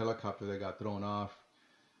top of a helicopter that got thrown off.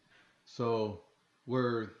 So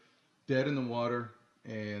we're dead in the water,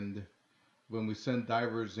 and when we send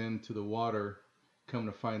divers into the water, come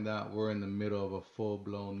to find out we're in the middle of a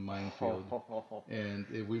full-blown minefield, and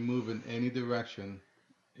if we move in any direction,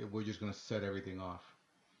 we're just gonna set everything off.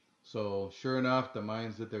 So sure enough, the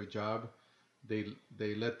mines did their job. They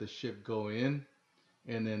they let the ship go in,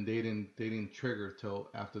 and then they didn't trigger till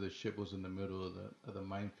after the ship was in the middle of the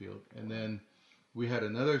minefield. And then we had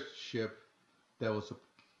another ship that was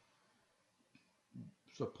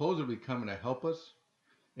supposedly coming to help us,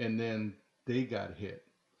 and then they got hit.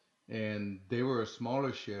 And they were a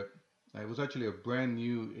smaller ship. It was actually a brand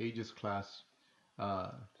new Aegis class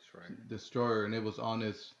uh, That's right. destroyer, and it was on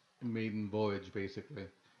its maiden voyage basically.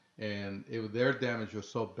 And their damage was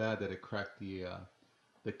so bad that it cracked the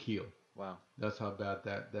keel. Wow. That's how bad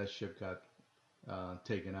that ship got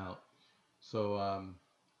taken out. So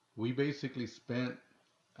we basically spent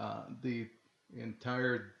the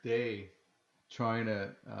entire day trying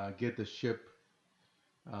to get the ship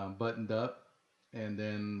buttoned up, and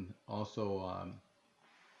then also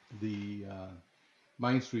the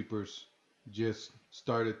minesweepers just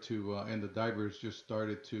started to, and the divers just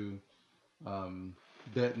started to um,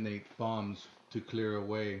 detonate bombs to clear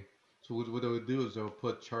away. So what they would do is they'll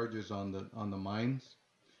put charges on the mines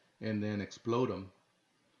and then explode them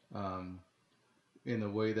um, in a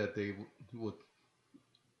way that they would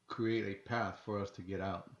create a path for us to get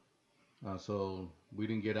out. So we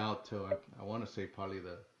didn't get out till I want to say probably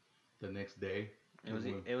the next day. It Is was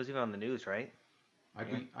when it was even on the news, right?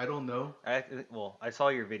 Yeah. I don't know. I saw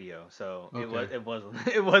your video, so Okay. it was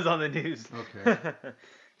it was on the news. Okay.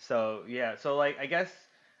 So yeah, so like I guess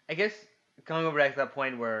coming over back to that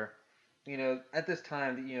point where at this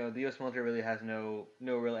time the U.S. military really has no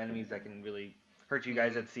real enemies that can really hurt you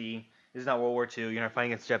guys Hmm. at sea. This is not World War II. You're not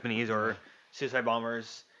fighting against Japanese Yeah. or suicide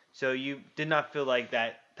bombers. So you did not feel like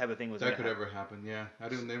that type of thing was That gonna could happen. ever happen. Yeah. I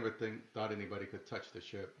didn't never thought anybody could touch the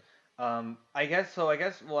ship. I guess so. I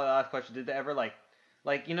guess well, last question: did they ever like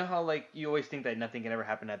how like you always think that nothing can ever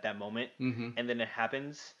happen at that moment, Hmm. and then it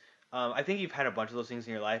happens. I think you've had a bunch of those things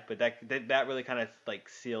in your life, but that really kind of like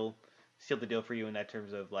sealed the deal for you in that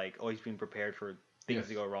terms of like always being prepared for things Yes.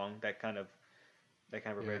 to go wrong. That kind of Yeah.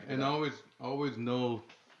 prepared you for And that. always know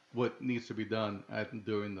what needs to be done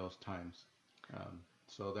during those times.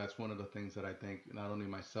 So that's one of the things that I think not only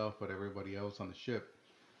myself but everybody else on the ship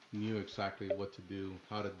knew exactly what to do,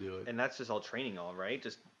 how to do it. And that's just all training, all right.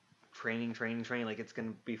 Just training, training, training. Like it's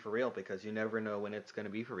gonna be for real because you never know when it's gonna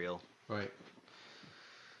be for real. Right.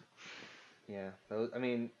 Yeah. I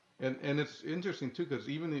mean, And it's interesting too because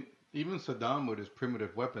even Saddam with his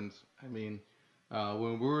primitive weapons, I mean,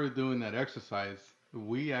 when we were doing that exercise,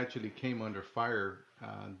 we actually came under fire.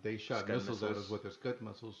 They shot Scud missiles at us missiles. with their Scud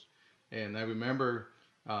missiles, and I remember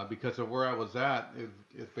because of where I was at,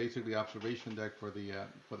 it's basically observation deck for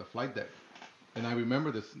the flight deck, and I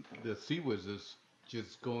remember the Sea Whizzes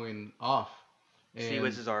just going off, Sea and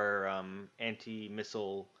whizzes are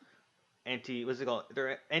anti-missile, what's it called?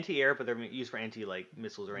 They're anti-air, but they're used for anti like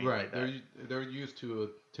missiles or anything like right, that. they're used to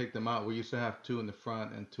take them out. We used to have two in the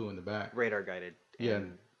front and two in the back. Radar guided, Yeah,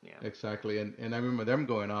 and yeah, exactly. And I remember them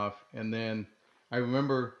going off, and then I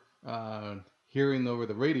remember uh, hearing over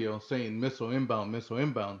the radio saying missile inbound,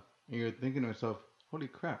 and you're thinking to yourself, holy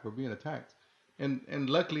crap, we're being attacked. And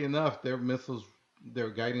luckily enough, their missiles, their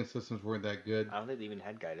guidance systems weren't that good. I don't think they even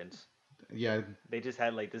had guidance. Yeah. They just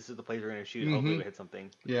had like this is the place we're gonna shoot. Hopefully Hmm. we hit something.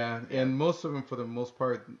 Yeah, Yeah, and most of them, for the most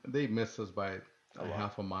part, they missed us by a a lot.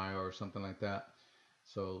 half a mile or something like that.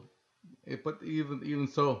 So, but even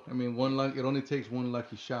so, I mean, one luck. It only takes one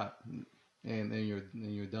lucky shot, and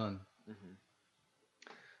you're done. Hmm.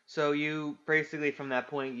 So you basically from that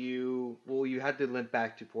point you had to limp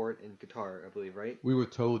back to port in Qatar, I believe, right? We were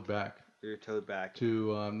towed back You're towed back.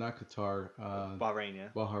 to not Qatar, Bahrain, yeah.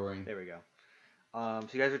 Bahrain. There we go. So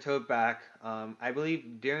you guys were towed back. I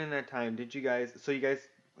believe during that time, did you guys? So you guys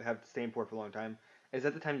have to stay in port for a long time. Is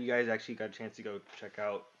that the time you guys actually got a chance to go check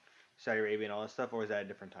out Saudi Arabia and all that stuff, or was that a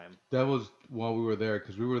different time? That was while we were there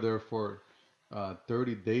because we were there for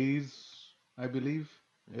 30 days, I believe.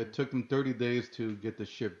 Hmm. It took them 30 days to get the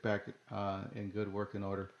ship back in good working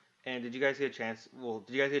order. And did you guys get a chance? Well,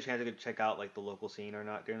 did you guys get a chance to go check out like the local scene or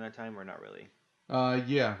not during that time, or not really?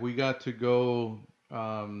 Yeah, we got to go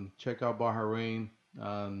check out Bahrain.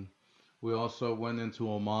 Um, we also went into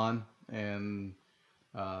Oman and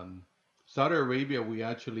um, Saudi Arabia. We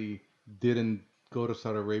actually didn't go to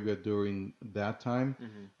Saudi Arabia during that time.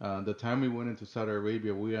 Hmm. The time we went into Saudi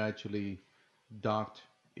Arabia, we actually docked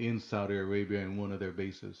in Saudi Arabia in one of their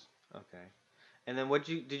bases. Okay. And then what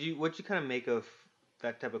you kind of make of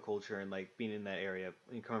that type of culture and like being in that area,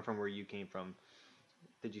 and coming from where you came from?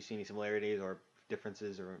 Did you see any similarities or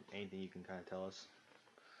differences or anything you can kind of tell us?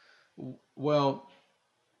 Well,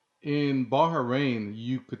 in Bahrain,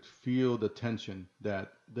 you could feel the tension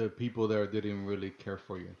that the people there didn't really care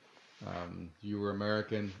for you. You were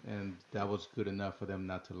American, and that was good enough for them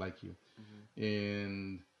not to like you. Hmm.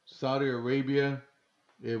 In Saudi Arabia,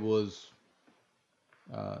 it was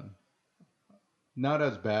uh, not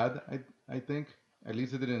as bad, I think. At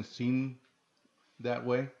least it didn't seem that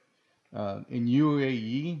way. In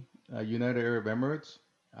UAE, United Arab Emirates,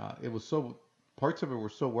 it was so parts of it were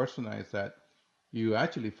so westernized that you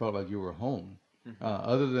actually felt like you were home. Hmm.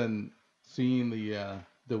 Other than seeing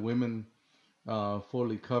the women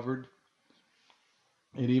fully covered,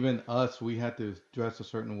 and even us, we had to dress a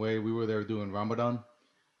certain way. We were there doing Ramadan,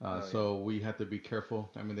 Oh yeah. so we had to be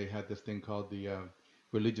careful. I mean, they had this thing called the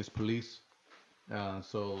religious police,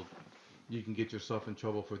 so you can get yourself in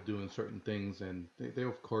trouble for doing certain things, and they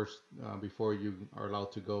of course, before you are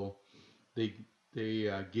allowed to go, they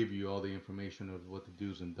they give you all the information of what the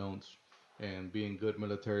do's and don'ts. And being good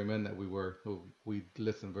military men that we were, we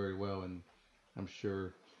listened very well, and I'm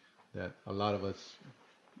sure that a lot of us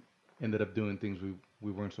ended up doing things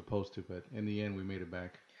we weren't supposed to, but in the end we made it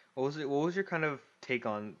back. What was it? What was your kind of take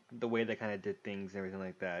on the way they kind of did things and everything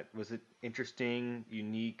like that? Was it interesting,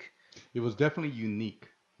 unique? It was definitely unique.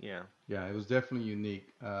 Yeah. Yeah, it was definitely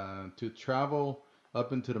unique. To travel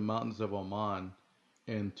up into the mountains of Oman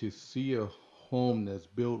and to see a home that's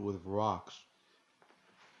built with rocks,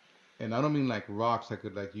 and I don't mean like rocks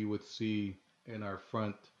like you would see in our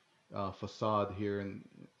front facade here, and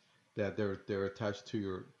that they're attached to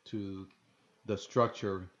your to the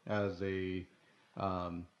structure as a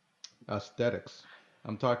um, aesthetics.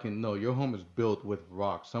 I'm talking no, your home is built with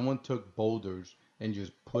rocks. Someone took boulders and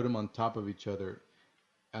just put them on top of each other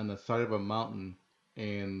on the side of a mountain,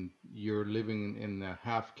 and you're living in a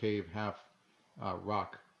half cave, half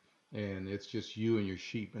rock, and it's just you and your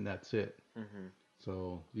sheep, and that's it. Mhm.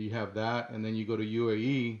 So you have that, and then you go to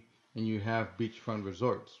UAE, and you have beachfront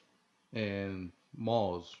resorts and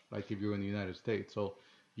malls, like if you're in the United States. So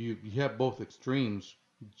you have both extremes,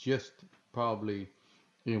 just probably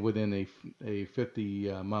within a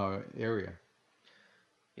 50 mile area.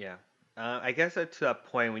 Yeah. I guess to that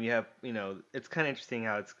point when you have, it's kind of interesting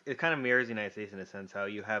how it kind of mirrors the United States in a sense how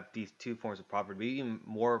you have these two forms of poverty, but even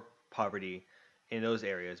more poverty in those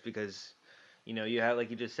areas because, you have like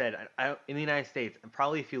you just said, in the United States, and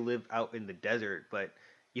probably if you live out in the desert, but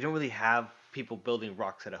you don't really have people building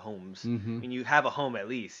rocks out of homes. Hmm. I mean, you have a home at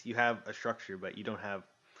least, you have a structure, but you don't have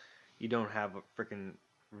a freaking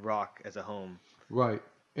rock as a home. Right.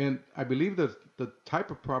 And I believe that the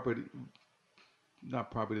type of property,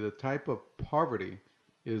 not property, the type of poverty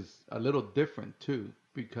is a little different too,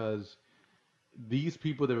 because these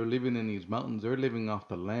people that are living in these mountains, they're living off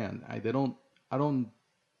the land. I don't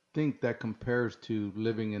think that compares to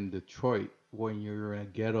living in Detroit when you're in a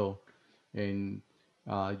ghetto and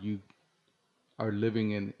you are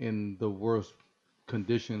living in the worst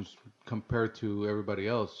conditions compared to everybody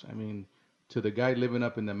else. I mean, to the guy living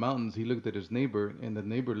up in the mountains, he looked at his neighbor, and the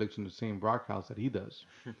neighbor lives in the same rock house that he does.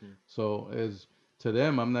 So, as to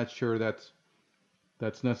them, I'm not sure that's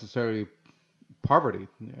necessarily poverty.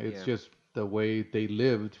 It's Yeah. just the way they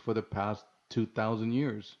lived for the past 2,000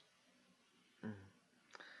 years.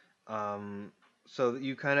 Um, so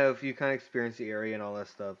you kind of experienced the area and all that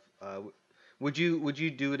stuff. Would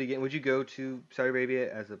you do it again? Would you go to Saudi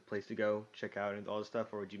Arabia as a place to go check out and all this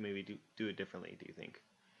stuff, or would you maybe do it differently? Do you think?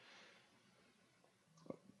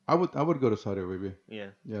 I would go to Saudi Arabia. Yeah,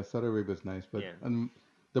 Yeah, Saudi Arabia is nice, but yeah.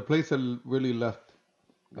 the place that really left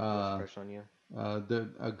The most uh, impression on you.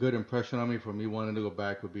 a good impression on me for me wanting to go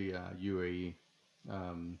back would be UAE.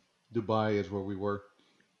 Um, Dubai is where we were,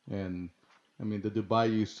 and I mean the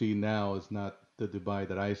Dubai you see now is not the Dubai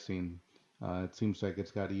that I seen. It seems like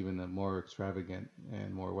it's got even a more extravagant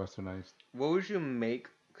and more westernized. What would you make?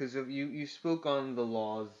 Because you spoke on the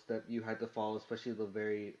laws that you had to follow, especially the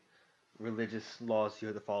very religious laws you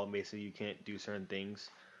had to follow. Basically, you can't do certain things.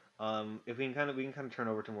 If we can kind of turn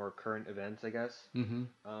over to more current events, I guess. Hmm.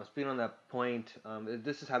 Speaking on that point,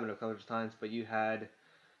 this has happened a couple of times, but you had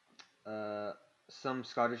uh, some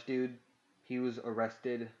Scottish dude. He was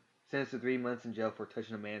arrested, sentenced to 3 months in jail for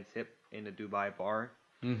touching a man's hip in a Dubai bar.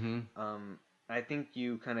 Hmm. Um, I think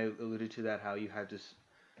you kind of alluded to that how you have to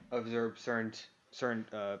observe certain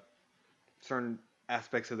certain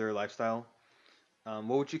aspects of their lifestyle. What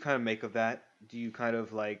would you kind of make of that? Do you kind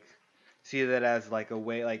of like see that as like a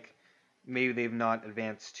way like maybe they've not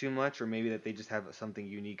advanced too much, or maybe that they just have something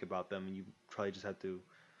unique about them, and you probably just have to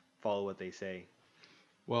follow what they say?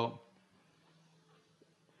 Well,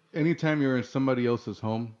 anytime you're in somebody else's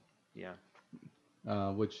home, Yeah,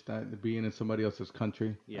 which that being in somebody else's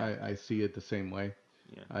country, yeah, I see it the same way.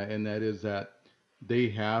 yeah. And that is that they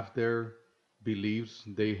have their beliefs,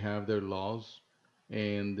 they have their laws,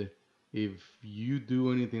 and if you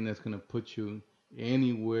do anything that's going to put you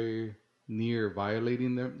anywhere near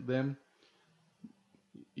violating them,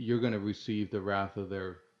 you're going to receive the wrath of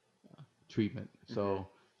their treatment. Mhm. So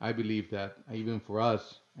I believe that even for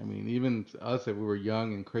us, I mean, even us, if we were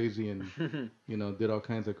young and crazy and did all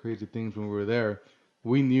kinds of crazy things when we were there,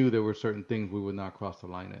 we knew there were certain things we would not cross the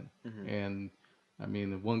line in. Mhm. And I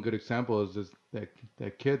mean, one good example is just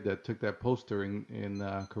that kid that took that poster in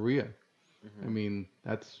Korea. I Mhm. mean,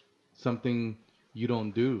 that's something you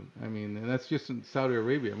don't do. I mean, and that's just in Saudi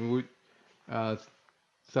Arabia. I mean, uh,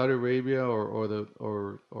 Saudi Arabia or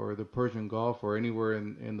the Persian Gulf or anywhere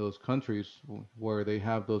in those countries where they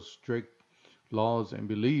have those strict laws and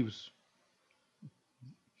beliefs,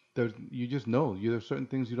 you just know there's certain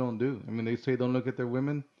things you don't do. I mean, they say don't look at their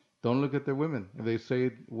women, don't look at their women. If they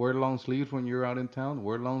say wear long sleeves when you're out in town,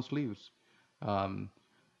 wear long sleeves. Um,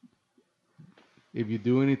 if you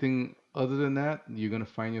do anything other than that, you're gonna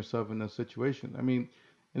find yourself in a situation. I mean,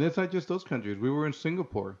 and it's not just those countries. We were in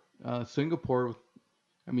Singapore. Singapore.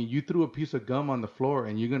 I mean, you threw a piece of gum on the floor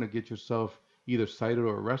and you're gonna get yourself either cited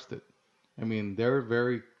or arrested. I mean, they're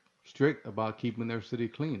very strict about keeping their city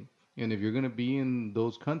clean. And if you're gonna be in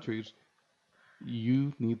those countries,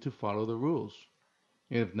 you need to follow the rules.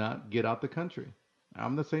 And if not, get out the country.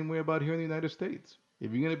 I'm the same way about here in the United States.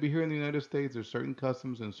 If you're gonna be here in the United States, there's certain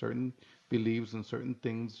customs and certain beliefs and certain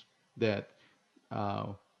things that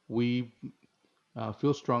uh, we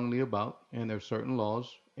feel strongly about, and there's certain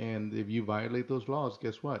laws. And if you violate those laws,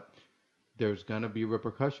 guess what? There's gonna be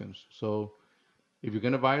repercussions. So if you're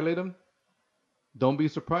gonna violate them, don't be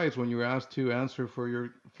surprised when you're asked to answer for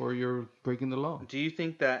your breaking the law. Do you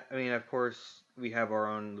think that, I mean, of course, we have our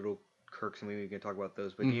own little quirks and maybe we can talk about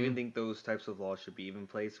those, but do you even Hmm. think those types of laws should be even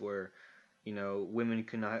placed where, women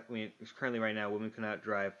could not, I mean, currently right now, women could not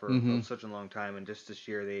drive for Hmm. such a long time, and just this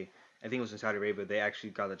year I think it was in Saudi Arabia, they actually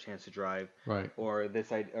got the chance to drive, Right. or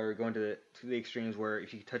or going to the extremes where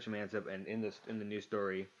if you touch a man's up, and in the news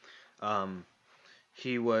story, um,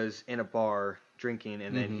 he was in a bar drinking,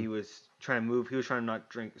 and then Hmm. he was trying to not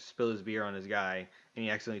drink, spill his beer on his guy, and he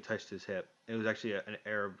accidentally touched his hip. It was actually an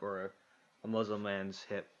Arab or a Muslim man's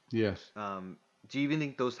hip. Yes. um, do you even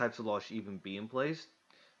think those types of laws should even be in place,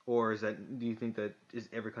 or do you think that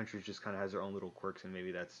every country just kind of has their own little quirks, and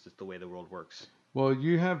maybe that's just the way the world works? Well,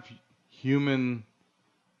 you have human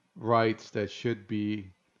rights that should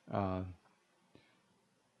be uh,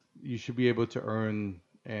 you should be able to earn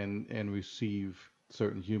and receive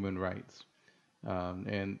certain human rights,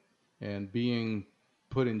 and being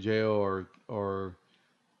put in jail or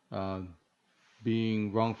uh,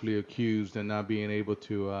 being wrongfully accused and not being able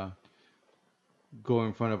to go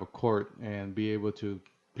in front of a court and be able to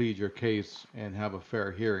plead your case and have a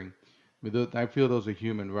fair hearing. I mean, I feel those are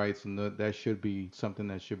human rights, and that should be something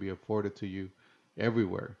that should be afforded to you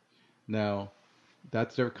everywhere. Now,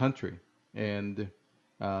 that's their country, and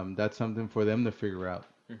that's something for them to figure out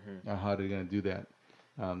Hmm. how they're going to do that.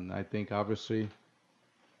 I think obviously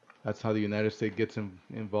that's how the United States gets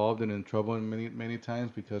involved and in trouble many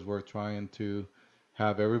times because we're trying to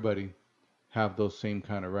have everybody have those same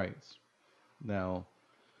kind of rights. Now,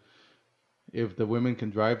 if the women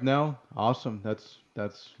can drive now, awesome. That's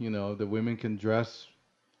the women can dress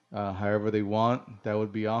however they want. That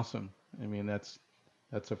would be awesome. I mean, that's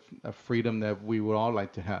a freedom that we would all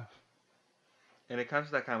like to have. And it comes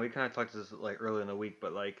to that we kind of talked this like earlier in the week,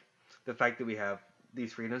 but like the fact that we have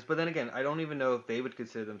these freedoms. But then again, I don't even know if they would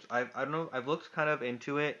consider them. I don't know. I've looked kind of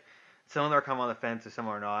into it. Some of them are kind of on the fence, and some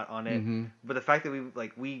are not on it. Hmm. But the fact that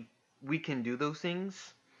we can do those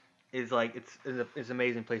things is like it's an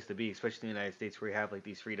amazing place to be, especially in the United States where we have like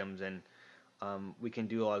these freedoms, and we can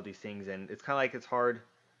do a lot of these things, and it's kind of like it's hard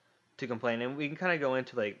to complain. And we can kind of go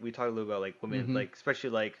into like we talk a little about like women, Hmm. like especially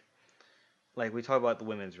like we talk about the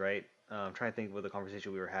women's right. I'm trying to think of the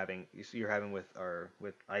conversation we were having. You're having with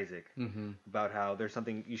Isaac Hmm. about how there's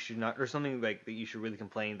something you should not. There's something like that you should really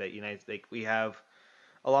complain that we have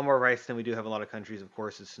a lot more rights than we do have a lot of countries. Of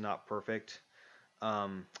course, it's not perfect.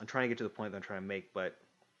 I'm trying to get to the point that I'm trying to make, but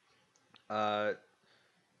uh,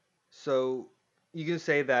 so you can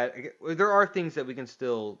say that there are things that we can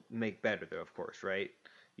still make better, though. Of course, right?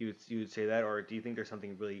 You would say that, or do you think there's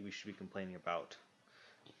something really we should be complaining about?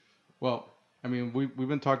 Well, I mean, we've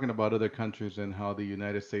been talking about other countries and how the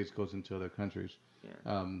United States goes into other countries. Yeah.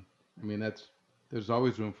 Um, I mean, there's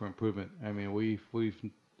always room for improvement. I mean, we've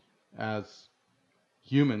as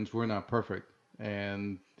humans, we're not perfect,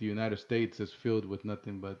 and the United States is filled with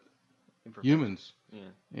nothing but Imperfection. humans. Yeah.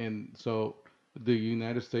 And so the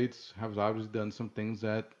United States has obviously done some things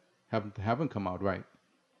that haven't come out right.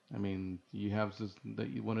 I mean, you have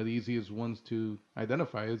one of the easiest ones to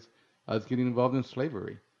identify is us getting involved in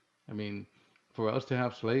slavery. I mean, for us to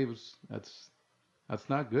have slaves, that's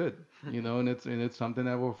not good, and it's something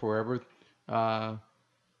that will forever uh,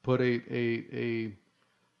 put a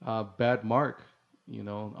bad mark,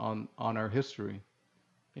 on our history.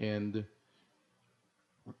 And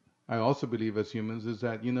I also believe as humans is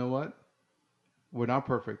that what we're not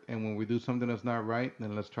perfect, and when we do something that's not right,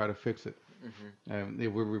 then let's try to fix it. Hmm. And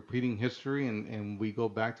if we're repeating history and we go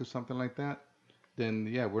back to something like that, then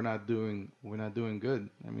yeah, we're not doing good.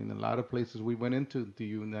 I mean, a lot of places we went into the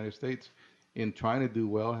United States in trying to do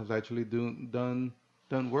well has actually done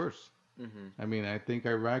worse. Hmm. I mean, I think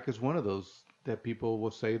Iraq is one of those that people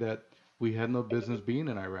will say that we had no business being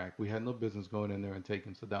in Iraq. We had no business going in there and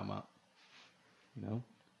taking Saddam out, you know?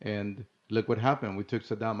 And look what happened. We took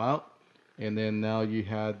Saddam out, and then now you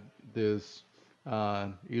had this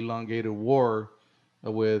elongated war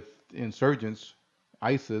with insurgents,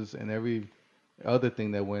 ISIS, and every other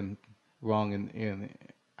thing that went wrong in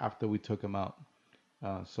after we took him out.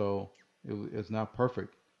 So it's not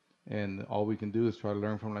perfect. and all we can do is try to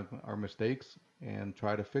learn from like our mistakes and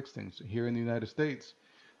try to fix things. Here in the United States,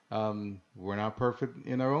 we're not perfect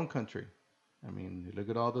in our own country. I mean, you look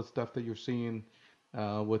at all the stuff that you're seeing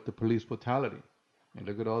with the police brutality, and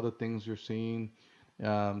look at all the things you're seeing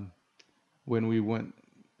um, when we went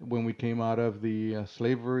when we came out of the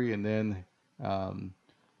slavery, and then um,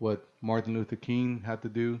 what Martin Luther King had to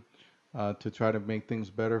do to try to make things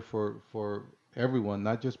better for everyone,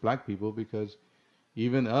 not just black people, because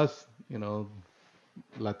even us,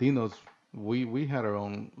 Latinos, we had our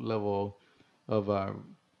own level of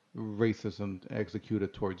racism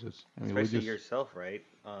executed towards us. I mean, we Especially just yourself, right?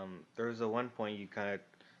 There was a one point you kind of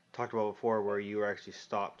talked about before where you were actually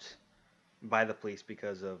stopped by the police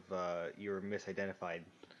because of you were misidentified.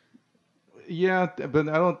 yeah, but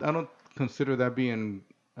I don't consider that being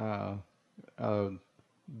uh, uh,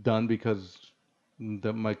 done because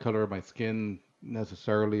my color of my skin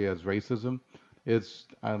necessarily as racism. It's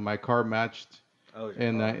my car matched, Oh, it was your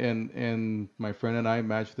and car. and my friend and I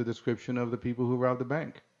matched the description of the people who robbed the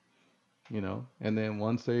bank. And then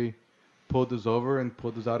once they pulled us over and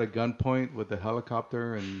pulled us out at gunpoint with the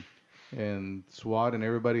helicopter and SWAT and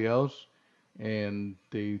everybody else, and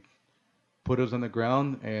they put us on the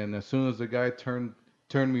ground. And as soon as the guy turned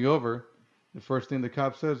me over, the first thing the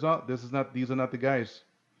cop says, "Oh, these are not the guys.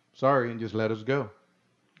 Sorry," and just let us go.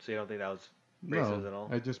 So you don't think that was racist No, at all?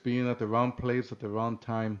 I just being at the wrong place at the wrong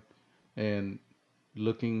time and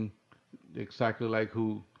looking exactly like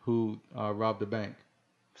who robbed the bank.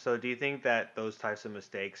 So do you think that those types of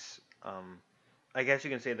mistakes, I guess you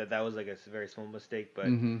can say that that was like a very small mistake, but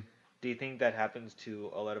Hmm. do you think that happens to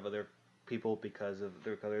a lot of other people because of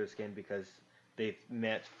their color of skin because they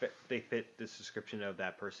fit this description of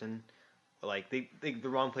that person, like they the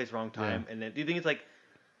wrong place, wrong Yeah. time, and then do you think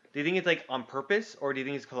it's like on purpose or do you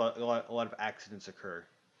think it's 'cause a lot of accidents occur?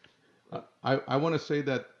 I want to say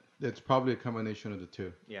that it's probably a combination of the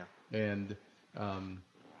two. Yeah. And um,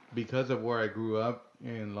 because of where I grew up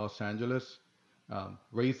in Los Angeles,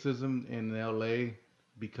 racism in LA,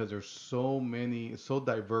 because there's so many, it's so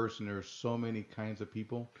diverse and there's so many kinds of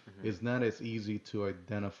people, Hmm. it's not as easy to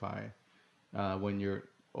identify when you're,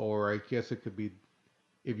 or I guess it could be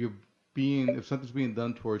if you're if something's being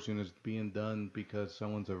done towards you and it's being done because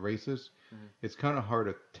someone's a racist, Hmm. it's kind of hard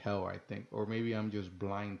to tell, I think, or maybe I'm just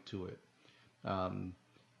blind to it.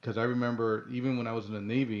 Because I remember even when I was in the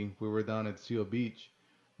Navy, we were down at Seal Beach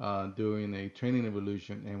doing a training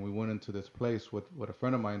evolution, and we went into this place with a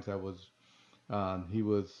friend of mine that was he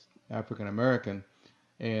was African American,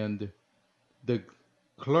 and the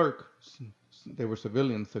clerk, they were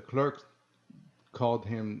civilians. The clerk called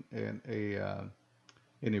him an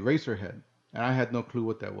eraser head, and I had no clue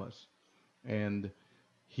what that was, and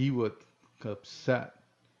he would upset.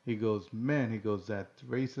 He goes, man, he goes, that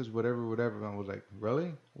racist, whatever, whatever. And I was like,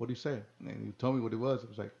 really? What do you say? And he told me what it was. I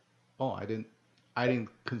was like, oh, I didn't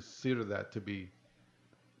consider that to be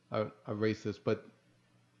a racist, but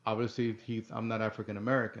obviously I'm not African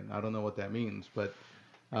American. I don't know what that means, but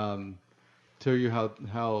um, tell you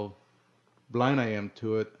how blind I am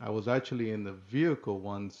to it. I was actually in the vehicle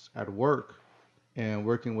once at work and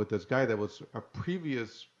working with this guy that was a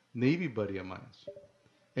previous Navy buddy of mine,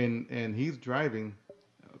 and he's driving.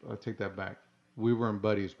 I'll take that back. We weren't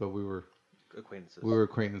buddies, but we Acquaintances. were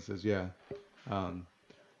acquaintances. Yeah. Um,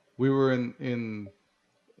 we were in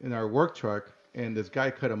our work truck, and this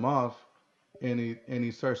guy cut him off, and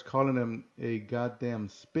he starts calling him a goddamn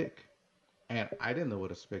spick, and I didn't know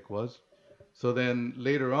what a spick was. So then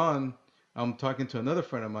later on, I'm talking to another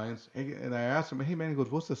friend of mine, and I asked him, "Hey man," he goes,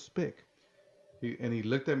 "What's a spick?" And he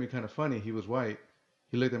looked at me kind of funny. He was white.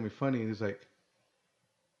 He looked at me funny, and he's like,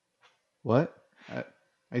 "What?" I,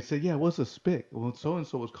 I said, "Yeah, what's a spick?" Well, so and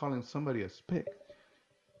so was calling somebody a spick.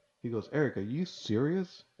 He goes, "Eric, are you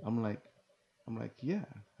serious?" I'm like, "Yeah,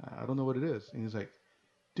 I don't know what it is." And he's like,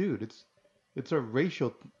 "Dude, it's a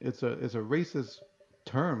racial, it's a racist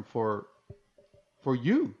term for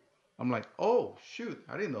you." I'm like, "Oh shoot,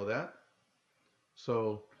 I didn't know that."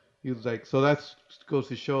 So he was like, "So that goes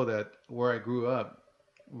to show that where I grew up,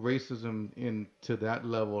 racism into that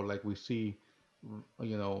level, like we see,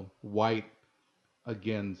 white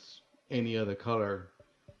against any other color.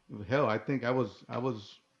 Hell, I think I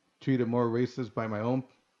was treated more racist by my own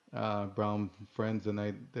brown friends than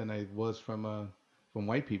I was from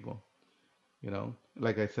white people.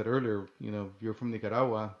 Like I said earlier, if you're from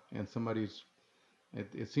Nicaragua and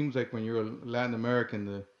it seems like when you're a Latin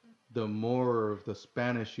American, the more of the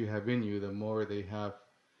Spanish you have in you, the more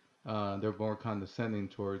they're more condescending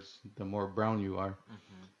towards the more brown you are.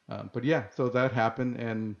 Hmm. But yeah, so that happened,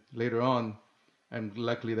 and later on, and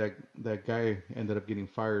luckily that guy ended up getting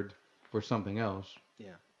fired for something else.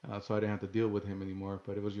 Yeah. so I didn't have to deal with him anymore.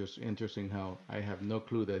 But it was just interesting how I have no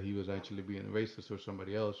clue that he was actually being racist or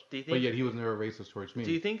somebody else, Do you but think? yet he was never racist towards Do me.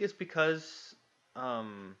 you think it's because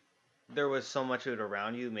um, there was so much of it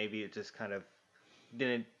around you? Maybe it just kind of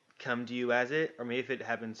didn't come to you as it, or maybe if it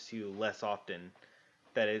happens to you less often,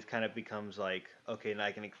 that it kind of becomes like, okay, now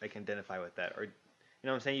I can identify with that, or you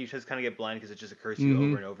know what I'm saying? You just kind of get blind because it just occurs to you Hmm.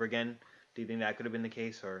 over and over again. Do you think that could have been the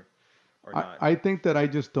case, or I not? I think that I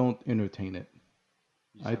just don't entertain it.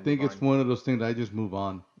 You just I kind of move think it's on. one of those things that I just move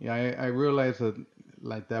on. Yeah, I realize that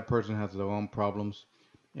like that person has their own problems,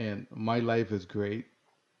 and my life is great,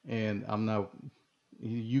 and I'm not.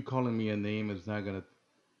 You calling me a name is not gonna.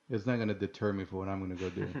 It's not gonna deter me for what I'm gonna go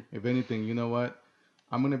do. If anything, you know what?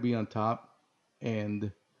 I'm gonna be on top,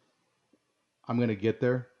 and I'm gonna get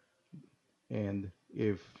there. And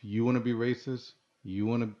if you want to be racist, you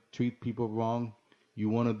want to treat people wrong, you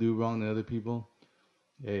want to do wrong to other people,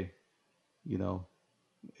 hey, you know,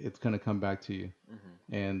 it's gonna come back to you. Hmm.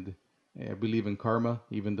 And I believe in karma,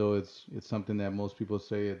 even though it's something that most people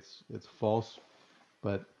say it's false.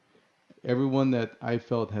 But everyone that I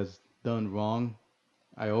felt has done wrong,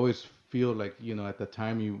 I always feel like at the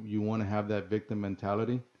time you want to have that victim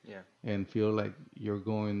mentality Yeah. and feel like you're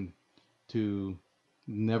going to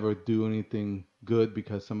never do anything good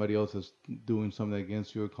because somebody else is doing something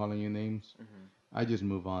against you or calling you names. Hmm. I just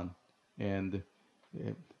move on. And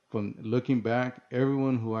eh, from looking back,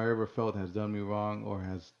 everyone who I ever felt has done me wrong or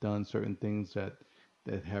has done certain things that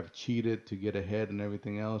have cheated to get ahead and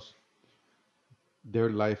everything else, their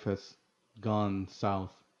life has gone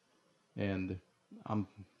south. And I'm,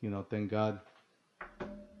 thank God,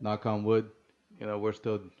 knock on wood, we're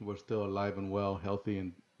still alive and well, healthy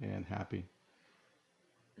and happy.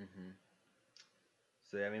 Hmm.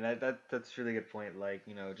 So yeah, I mean that's a really good point. Like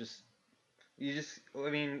just you just I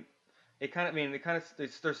mean it kind of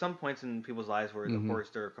there's some points in people's lives where of Hmm. course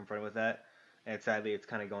they're confronted with that, and sadly it's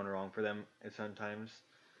kind of going wrong for them at sometimes.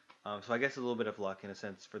 So I guess a little bit of luck in a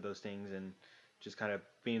sense for those things, and just kind of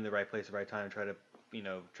being in the right place at the right time, try to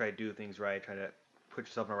try to do things right, try to put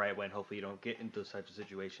yourself in the right way, and hopefully you don't get into those types of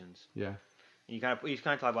situations. Yeah. And you kind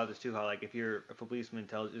of talk about this too, how like if a policeman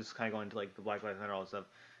tells, this is kind of going to like the Black Lives Matter all this stuff.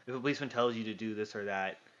 If a policeman tells you to do this or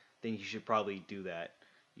that, then you should probably do that.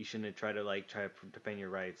 You shouldn't try to defend your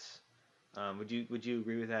rights. Would you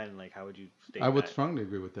agree with that, and like how would you I state would that? strongly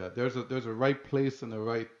agree with that. There's a right place and the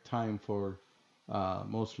right time for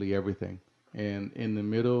mostly everything. And in the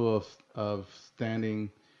middle of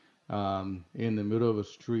standing in the middle of a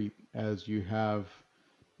street, as you have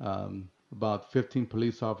about 15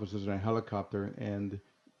 police officers in a helicopter, and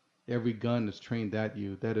every gun is trained at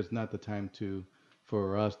you, that is not the time to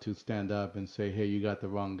for us to stand up and say, "Hey, you got the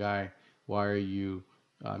wrong guy. Why are you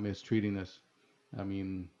mistreating us?" I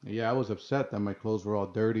mean, yeah, I was upset that my clothes were all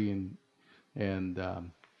dirty and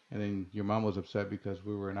um, and then your mom was upset because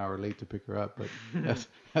we were an hour late to pick her up. But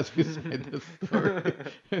that's beside the story.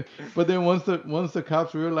 But then once the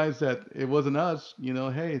cops realized that it wasn't us,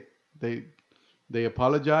 hey, they they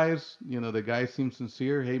apologized. The guy seemed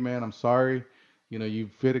sincere. Hey man, I'm sorry. You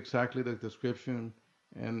fit exactly the description.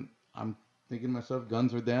 And I'm thinking to myself,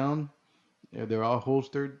 guns are down. They're all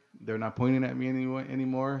holstered. They're not pointing at me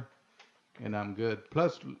anymore, and I'm good.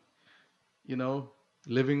 Plus, you know,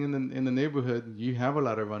 living in the neighborhood, you have a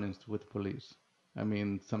lot of run-ins with police. I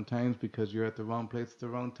mean, sometimes because you're at the wrong place at the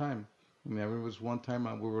wrong time. I mean, there was one time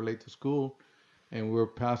we were late to school, and we were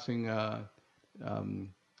passing um,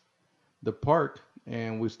 the park,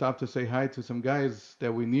 and we stopped to say hi to some guys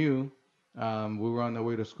that we knew. We were on the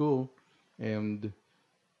way to school, and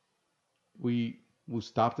we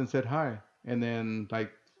stopped and said hi. And then,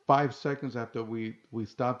 like 5 seconds after we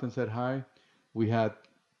stopped and said hi, we had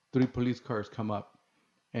three police cars come up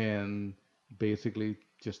and basically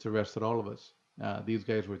just arrested all of us. These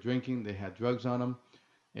guys were drinking, they had drugs on them,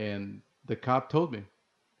 and the cop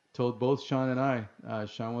told both Sean and I.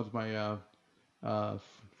 Sean was my uh,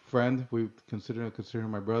 friend. We consider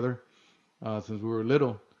him my brother since we were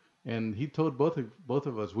little, and he told both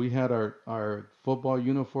of us we had our football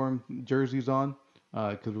uniform jerseys on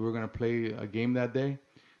because we were gonna play a game that day,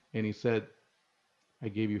 and he said, I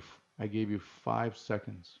gave you 5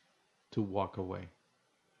 seconds to walk away.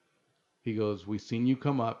 He goes, we seen you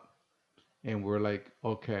come up, and we're like,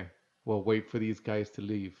 okay, well, wait for these guys to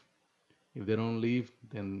leave. If they don't leave,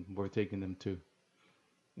 then we're taking them too.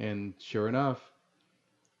 And sure enough,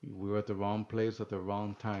 we were at the wrong place at the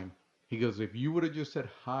wrong time. He goes, if you would have just said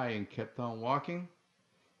hi and kept on walking,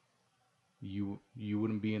 you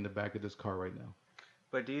wouldn't be in the back of this car right now.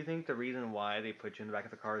 But do you think the reason why they put you in the back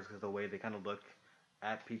of the car is because the way they kind of look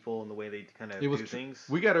at people and the way they kind It of was do things?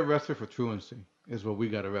 we got arrested for truancy is what we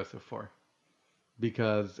got arrested for.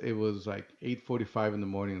 because it was like 8:45 in the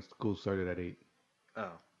morning and school started at 8.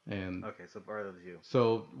 Oh, And okay. So part of you.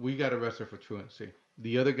 so we got arrested for truancy.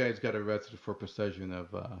 The other guys got arrested for possession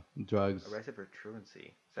of drugs. Arrested for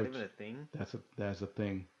truancy. Is that For even a thing? that's a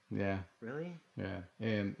thing. Yeah, Really? yeah.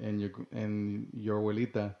 And your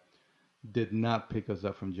abuelita did not pick us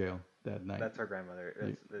up from jail that night. That's our grandmother.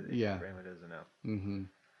 That's the Yeah. grandma doesn't know. hmm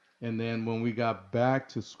And then when we got back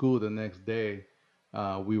to school the next day,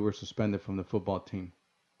 we were suspended from the football team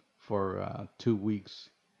for 2 weeks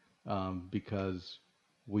because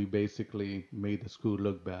we basically made the school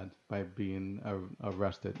look bad by being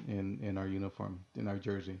arrested in our uniform, in our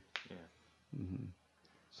jersey. Yeah. hmm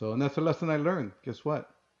So, and that's a lesson I learned. Guess what?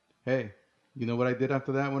 Hey, you know what I did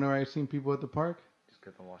after that whenever I seen people at the park? Just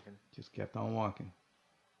kept on walking. Just kept on walking.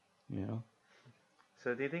 You know?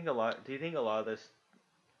 So do you think a lot? Do you think a lot of this?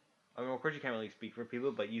 I mean, of course you can't really speak for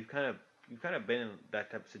people, but you've kind of been in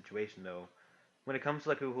that type of situation though. When it comes to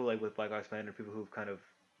like people who like with Black Lives Matter, people who've kind of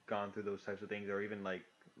gone through those types of things, or even like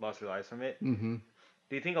lost their lives from it. hmm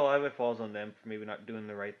Do you think a lot of it falls on them for maybe not doing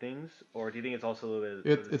the right things, or do you think it's also a little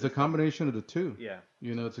bit of the It's a system? combination of the two. Yeah.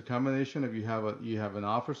 You know, it's a combination of you have an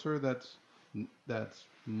officer that's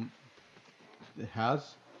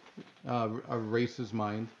has a racist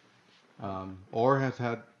mind, or has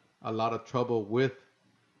had a lot of trouble with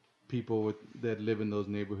people that live in those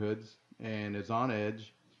neighborhoods and is on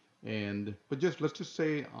edge. And but just let's just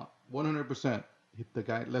say 100% the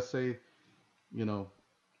guy. Let's say you know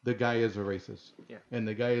the guy is a racist, Yeah. and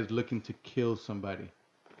the guy is looking to kill somebody.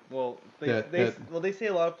 Well, That that they say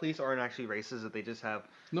a lot of police aren't actually racist; that they just have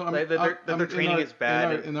no, I mean like that their training is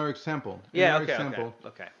bad. in our example, Yeah. Okay. Okay.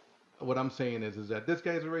 Okay. what I'm saying is that this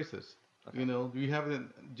guy is a racist. Okay. You know, you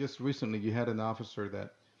haven't just recently you had an officer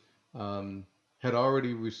that had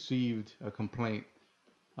already received a complaint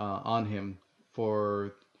on him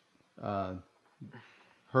for uh,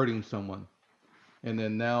 hurting someone, and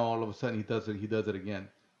then now all of a sudden he does it again.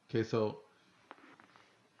 Okay, so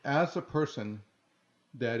as a person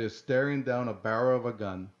that is staring down a barrel of a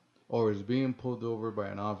gun or is being pulled over by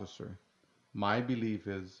an officer, my belief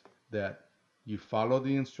is that you follow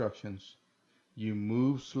the instructions, you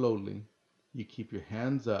move slowly, you keep your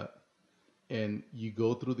hands up, and you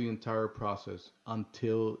go through the entire process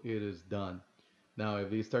until it is done. Now,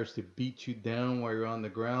 if he starts to beat you down while you're on the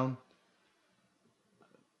ground,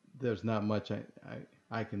 there's not much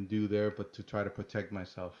I can do there but to try to protect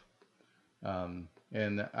myself.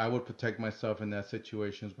 And I would protect myself in that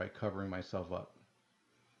situations by covering myself up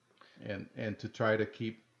and to try to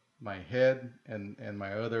keep my head and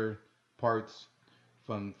my other parts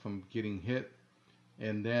from getting hit.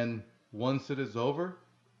 And then once it is over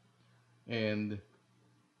and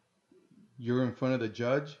you're in front of the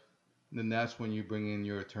judge, then that's when you bring in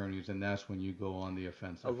your attorneys and that's when you go on the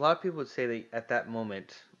A offensive. lot of people would say that at that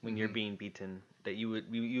moment when you're hmm being beaten, that you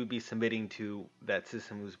would be submitting to that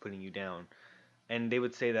system who's putting you down, and they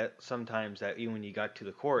would say that sometimes that even when you got to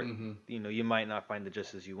the court, hmm you might not find the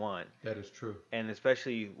justice you want, That is true. and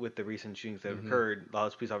especially with the recent shootings that have hmm occurred, a lot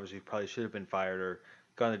of police officers who probably should have been fired or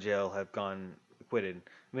gone to jail have gone acquitted.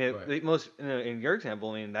 I mean, Right. the most in your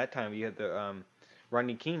example, I mean, that time you had the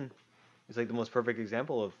Rodney King is like the most perfect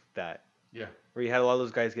example of that, Yeah. where you had a lot of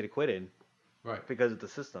those guys get acquitted Right. because of the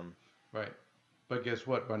system. Right. But guess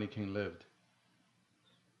what? Ronnie King lived.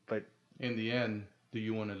 But In the end, do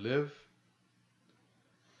you want to live?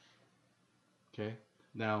 Okay.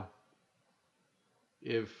 Now,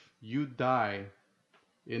 if you die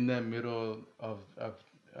in the middle of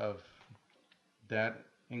that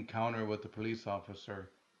encounter with the police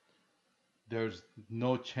officer, there's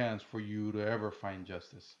no chance for you to ever find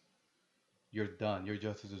justice. You're done. Your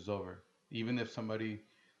justice is over. Even if somebody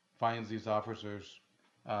finds these officers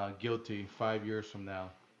guilty 5 years from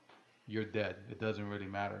now, you're dead. It doesn't really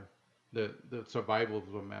matter. The survival is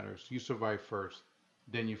what matters. You survive first,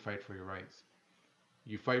 then you fight for your rights.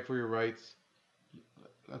 You fight for your rights.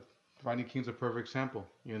 Uh, Rodney King's a perfect example.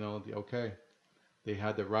 You know, okay, they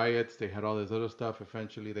had the riots, they had all this other stuff.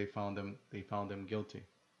 Eventually, they found them guilty,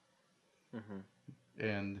 mhm.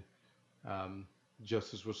 and um,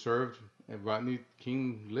 justice was served, and Rodney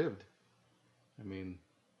King lived. I mean,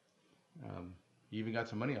 um, he even got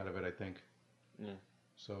some money out of it, I think. Yeah.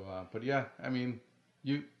 So, but yeah, I mean,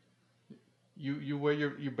 you you weigh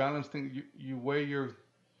you balance things, you weigh your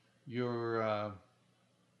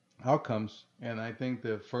outcomes, and I think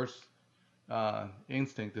the first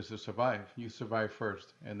instinct is to survive. You survive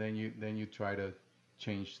first, and then you try to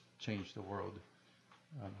change the world.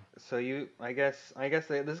 Um, So I guess this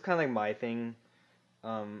is kind of like my thing.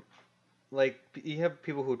 Um, like you have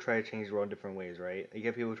people who try to change the world in different ways, right? You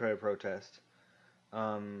have people who try to protest.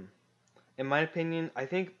 Um, in my opinion, I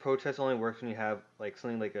think protest only works when you have like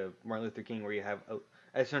something like a Martin Luther King, where you have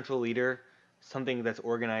a central leader, something that's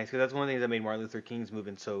organized. Because that's one of the things that made Martin Luther King's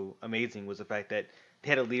movement so amazing was the fact that they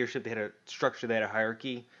had a leadership, they had a structure, they had a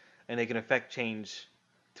hierarchy, and they can affect change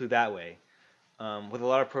through that way. With a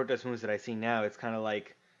lot of protest movements that I see now, it's kind of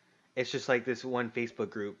like it's just like this one Facebook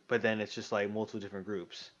group, but then it's just like multiple different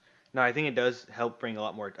groups. Now, I think it does help bring a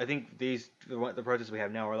lot more. I think the protests we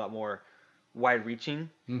have now are a lot more wide-reaching.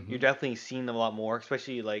 You're Hmm. definitely seeing them a lot more,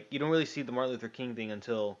 especially like you don't really see the Martin Luther King thing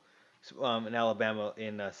until in Alabama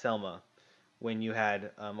in Selma when you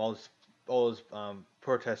had all those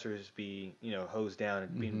protesters be hosed down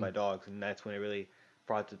and beaten Hmm. by dogs, and that's when it really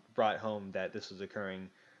brought home that this was occurring.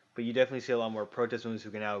 But you definitely see a lot more protest movements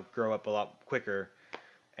who can now grow up a lot quicker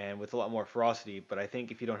and with a lot more ferocity. But I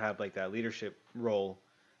think if you don't have like that leadership role,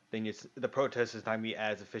 then the protest is not gonna be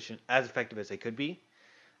as efficient, as effective as they could be.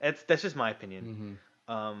 That's just my opinion.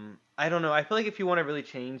 Hmm. I don't know. I feel like if you want to really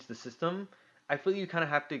change the system, I feel you kind of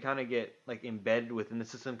have to kind of get like embedded within the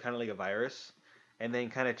system, kind of like a virus, and then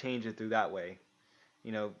kind of change it through that way.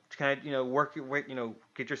 Kind of work,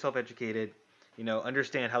 get yourself educated,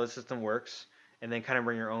 understand how the system works, and then kind of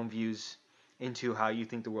bring your own views into how you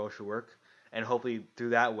think the world should work, and hopefully through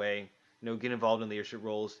that way, get involved in leadership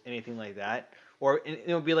roles, anything like that, or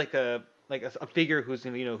it'll be like a figure who's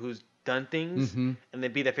gonna who's done things, Hmm. and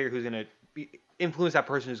then be that figure who's gonna influence that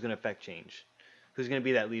person who's gonna affect change, who's gonna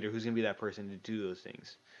be that leader, who's gonna be that person to do those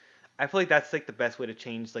things. I feel like that's like the best way to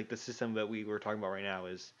change like the system that we were talking about right now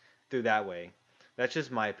is through that way. That's just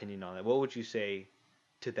my opinion on it. What would you say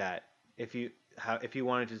to that if you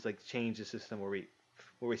wanted to like change the system where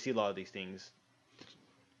we see a lot of these things?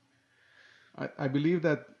 I believe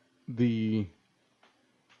that the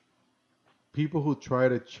people who try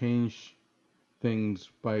to change things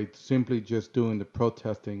by simply just doing the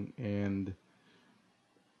protesting and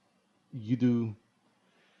you do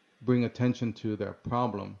bring attention to that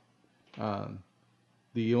problem. Uh,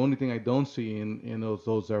 the only thing I don't see in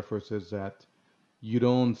those efforts is that you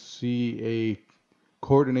don't see a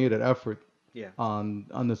coordinated effort Yeah. on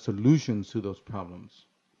the solutions to those problems.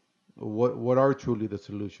 What are truly the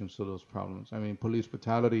solutions to those problems? I mean, police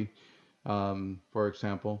brutality, for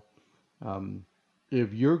example. Um,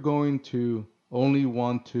 if you're going to only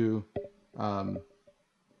want to um,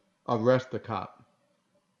 arrest the cop,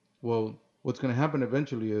 well, what's going to happen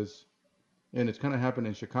eventually is, and it's kind of happened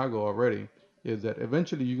in Chicago already, is that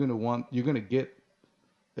eventually you're going to get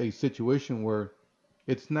a situation where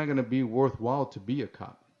it's not going to be worthwhile to be a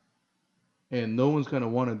cop, and no one's going to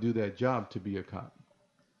want to do that job to be a cop.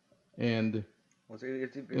 And Well,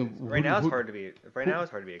 who right do, now it's hard to be. Right who now it's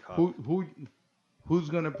hard to be a cop. who who's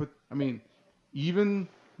going to put? I mean, even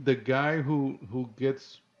the guy who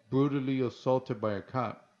gets brutally assaulted by a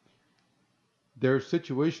cop, there are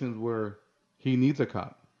situations where he needs a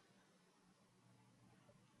cop.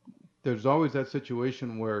 There's always that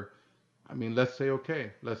situation where, I mean, let's say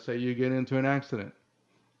you get into an accident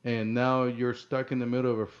and now you're stuck in the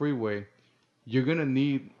middle of a freeway. You're gonna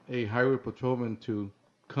need a highway patrolman to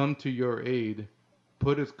come to your aid,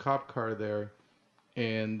 put his cop car there,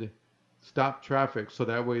 and stop traffic so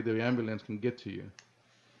that way the ambulance can get to you.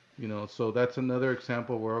 So that's another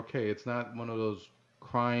example where, okay, it's not one of those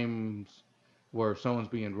crimes where someone's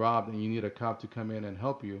being robbed and you need a cop to come in and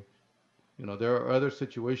help you. There are other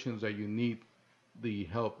situations that you need the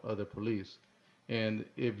help of the police. And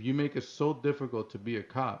if you make it so difficult to be a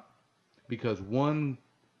cop because one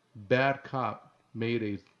bad cop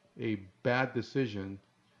made a bad decision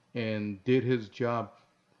and did his job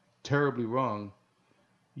terribly wrong,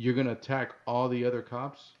 you're going to attack all the other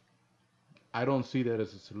cops. I don't see that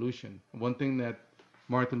as a solution. One thing that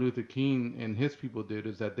Martin Luther King and his people did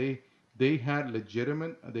is that they had a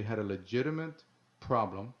legitimate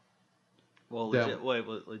problem Well, that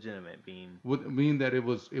legitimate being. would mean that it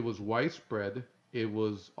was widespread, it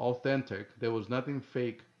was authentic, there was nothing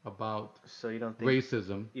fake about So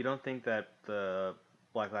racism. you don't think that the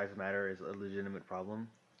Black Lives Matter is a legitimate problem?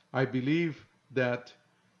 I believe that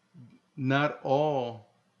not all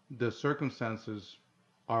the circumstances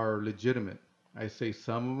are legitimate. I say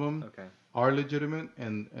some of them Okay. are legitimate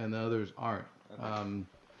and others aren't. Okay. Um,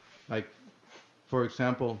 like for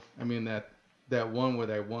example, I mean that one where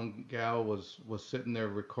that one gal was sitting there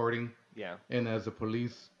recording, Yeah. and as the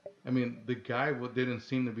police, I mean the guy didn't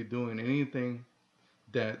seem to be doing anything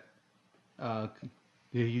that uh,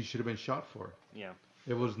 he should have been shot for. Yeah.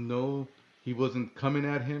 There was no, he wasn't coming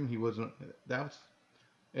at him. He wasn't. That's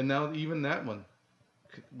and now even that one,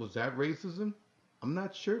 was that racism? I'm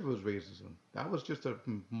not sure if it was racism. That was just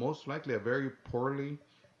most likely a very poorly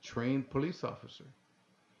trained police officer.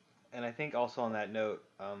 And I think also on that note,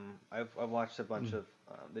 I've watched a bunch Mm, of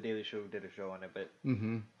the Daily Show did a show on it, but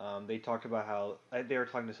mm-hmm. they talked about how they were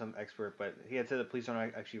talking to some expert, but he had said that police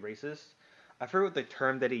aren't actually racist. I forget what the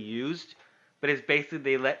term that he used, but it's basically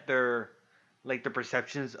they let their like the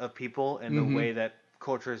perceptions of people and the Mm-hmm. way that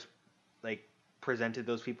cultures like presented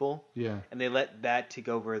those people, Yeah. and they let that take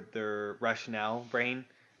over their rationale brain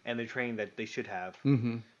and the training that they should have.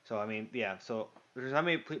 Mm-hmm. So I mean, yeah. So there's not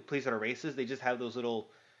many police that are racist. They just have those little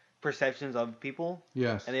perceptions of people, and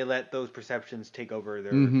Yes. they let those perceptions take over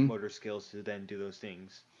their Mm-hmm. motor skills to then do those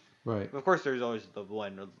things. Right. But of course, there's always the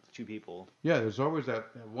one or two people. Yeah, there's always that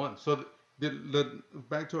one. So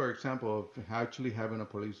back to our example of actually having a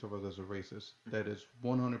police officer that's a racist, that is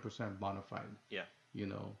 100% bona fide. Yeah. You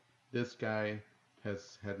know, this guy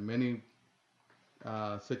has had many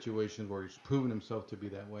situations where he's proven himself to be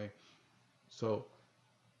that way. So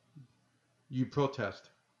you protest,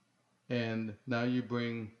 and now you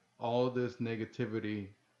bring all this negativity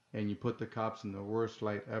and you put the cops in the worst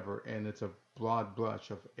light ever, and it's a broad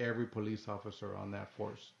brush of every police officer on that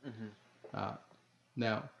force. Hmm. Uh,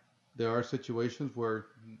 Now, there are situations where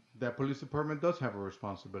that police department does have a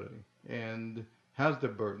responsibility and has the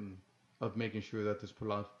burden of making sure that this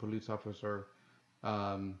police officer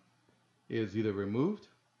um, is either removed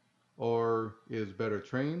or is better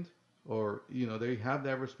trained, or they have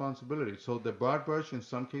that responsibility. So the broad brush in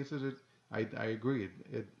some cases, I agree,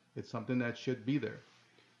 it's something that should be there.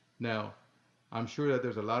 Now, I'm sure that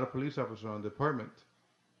there's a lot of police officers on the department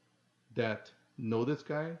that know this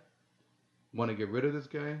guy, want to get rid of this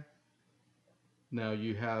guy. Now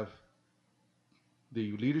you have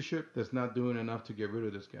the leadership that's not doing enough to get rid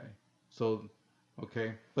of this guy. So,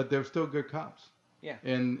 okay, but they're still good cops. Yeah.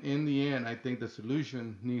 And in the end, I think the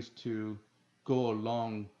solution needs to go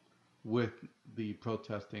along with the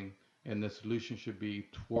protesting, and the solution should be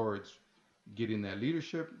towards getting that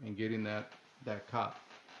leadership and getting that cop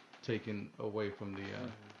taken away from the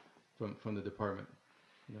Hmm. from the department,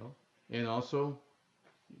 you know. And also,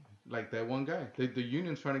 like that one guy, the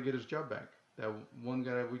union's trying to get his job back. That one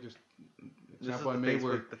guy that we just This example is I made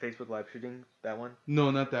where The Facebook live shooting. That one.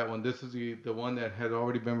 no, not that one. This is the one that had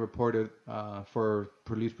already been reported for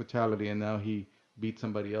police brutality, and now he beat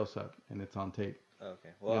somebody else up, and it's on tape. Okay.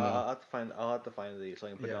 Well, You know, I'll have to find the so I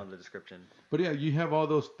can put it yeah. on the description. But yeah, you have all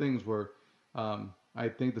those things where I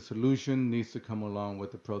think the solution needs to come along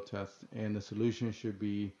with the protest, and the solution should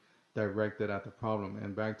be directed at the problem.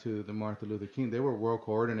 And back to the Martin Luther King, they were well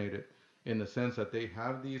coordinated in the sense that they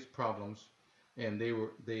have these problems, and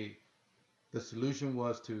the solution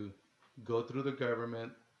was to go through the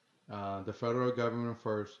government, the federal government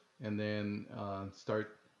first, and then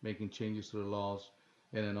start making changes to the laws,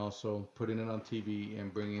 and then also putting it on TV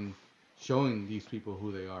and showing these people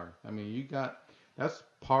who they are. I mean, that's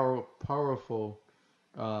powerful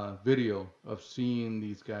video of seeing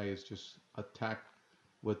these guys just attack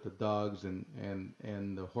with the dogs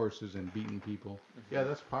and the horses and beating people. Yeah, Hmm.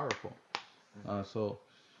 that's powerful. Hmm. So,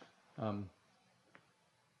 um,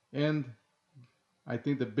 and I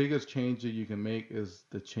think the biggest change that you can make is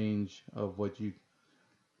the change of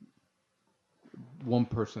one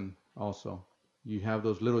person also. You have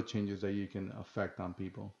those little changes that you can affect on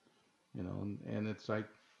people, and it's like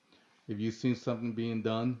if you've seen something being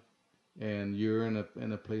done and you're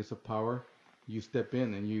in a place of power, you step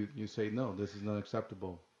in and you say, no, this is not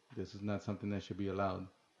acceptable. This is not something that should be allowed.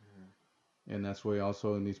 And that's why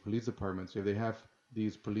also in these police departments, if they have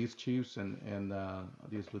these police chiefs and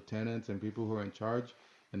these lieutenants and people who are in charge,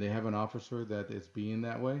 and they have an officer that is being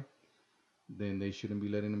that way, then they shouldn't be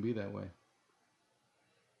letting them be that way.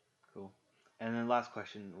 Cool. And then last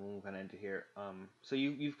question, we'll kind of end it here. So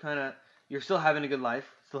you've kind of you're still having a good life,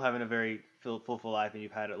 still having a very fulfilled life, and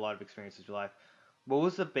you've had a lot of experiences in your life. What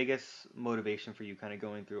was the biggest motivation for you, kind of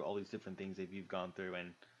going through all these different things that you've gone through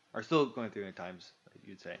and are still going through at times?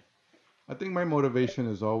 You'd say. I think my motivation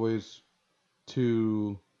is always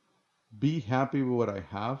to be happy with what I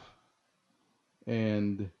have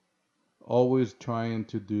and always trying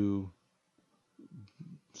to do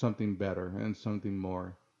something better and something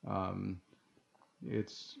more. Um,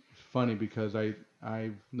 it's funny because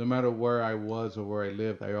no matter where I was or where I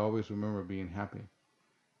lived, I always remember being happy.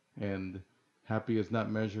 And happy is not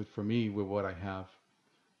measured for me with what I have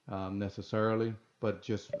necessarily, but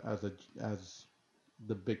just as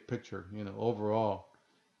the big picture, overall,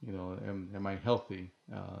 am I healthy?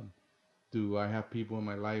 Do I have people in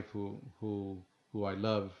my life who I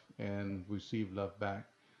love and receive love back?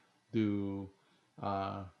 Do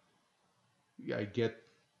uh, I get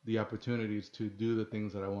the opportunities to do the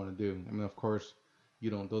things that I want to do? I mean, of course,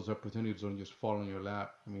 those opportunities don't just fall in your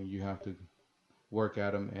lap. I mean, you have to work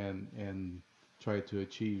at them and try to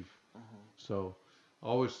achieve. Hmm. So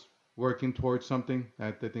always working towards something.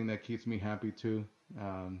 That's the thing that keeps me happy too.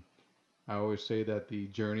 Um, I always say that the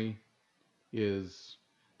journey is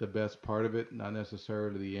the best part of it, not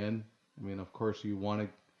necessarily the end. I mean, of course, you want to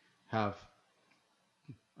have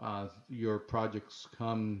your projects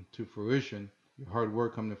come to fruition, your hard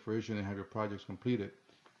work come to fruition, and have your projects completed,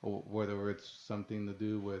 or whether it's something to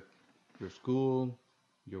do with your school,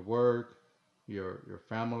 your work, your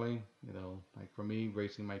family. You know, like for me,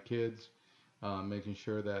 raising my kids, making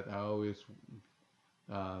sure that I always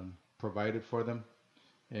provided for them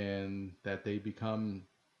and that they become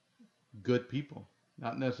good people.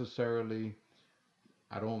 Not necessarily,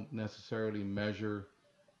 I don't necessarily measure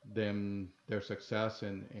them their success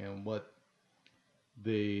and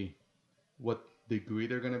they what degree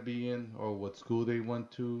they're going to be in or what school they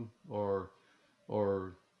went to or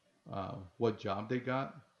what job they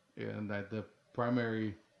got, and that the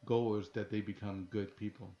primary goal is that they become good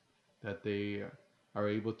people, that they are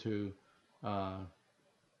able to uh,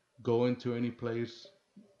 go into any place,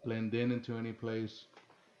 blend in into any place,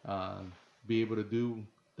 uh, be able to do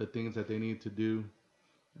the things that they need to do,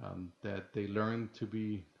 that they learn to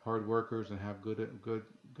be hard workers and have good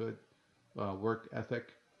work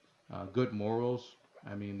ethic, good morals.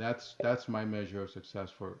 I mean, that's my measure of success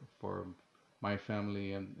for my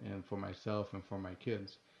family and for myself and for my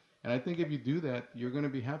kids. And I think if you do that, you're going to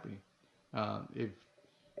be happy.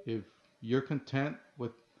 If you're content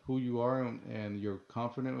with who you are and you're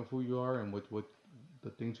confident with who you are and with what the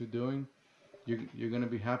things you're doing, you're going to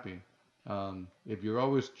be happy. If you're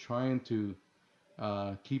always trying to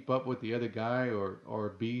keep up with the other guy or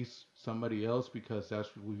be somebody else because that's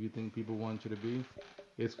who you think people want you to be,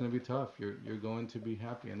 it's going to be tough. You're going to be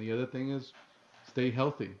happy. And the other thing is stay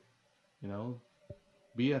healthy. You know,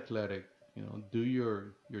 be athletic. You know, do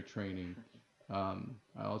your training.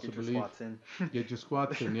 I also Get your believe squats in. get your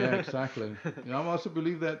squats in. Yeah, exactly. And I also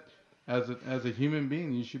believe that as a human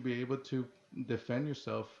being, you should be able to defend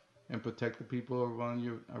yourself and protect the people around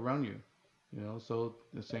you. You know, so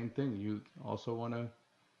the same thing. You also want to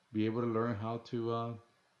be able to learn how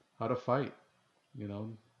to fight. You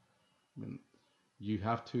know, I mean, you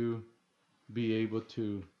have to be able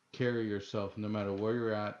to carry yourself no matter where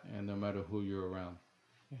you're at and no matter who you're around,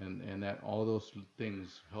 and that all those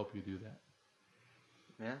things help you do that.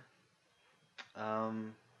 Yeah.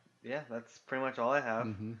 Um, yeah, that's pretty much all I have.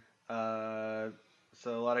 Hmm. Uh,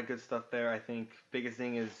 so a lot of good stuff there. I think biggest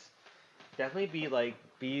thing is definitely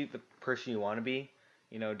be the person you want to be.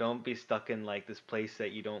 Don't be stuck in like this place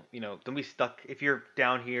that you don't. Don't be stuck if you're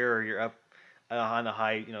down here or you're up on the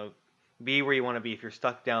high. Be where you want to be. If you're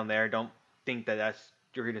stuck down there, don't think that that's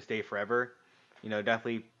you're gonna stay forever.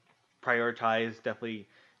 Definitely prioritize. Definitely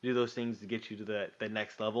do those things to get you to the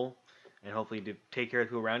next level, and hopefully to take care of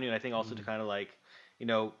people around you. And I think also to Hmm. kind of like, you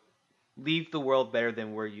know, leave the world better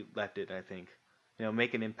than where you left it. I think,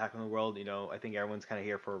 make an impact on the world. I think everyone's kind of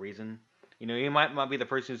here for a reason. You might not be the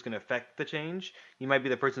person who's going to affect the change. You might be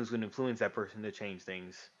the person who's going to influence that person to change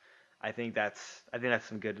things. I think that's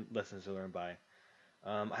some good lessons to learn by.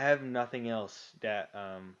 I have nothing else. Dad,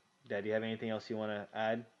 do you have anything else you want to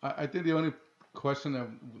add? I think the only question that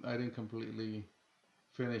I didn't completely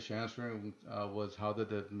finish answering was how did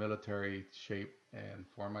the military shape and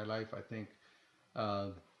form my life? I think uh,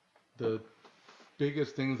 the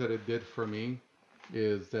biggest things that it did for me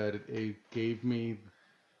is that it gave me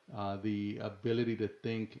the ability to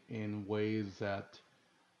think in ways that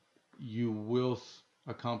you will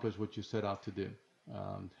accomplish what you set out to do.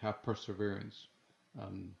 Have perseverance.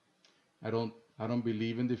 Um, I don't I don't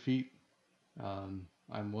believe in defeat.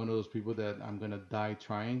 I'm one of those people that I'm gonna die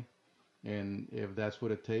trying, and if that's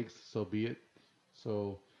what it takes, so be it.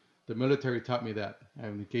 So the military taught me that,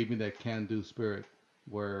 and it gave me that can-do spirit,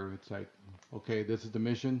 where it's like, okay, this is the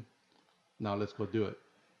mission. Now let's go do it.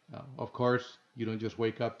 Of course, you don't just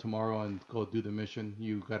wake up tomorrow and go do the mission.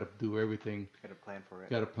 You got to do everything. Got to plan for it.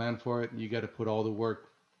 Got to plan for it. You got to put all the work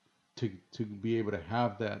to be able to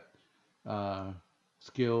have that uh,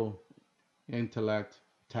 skill, intellect,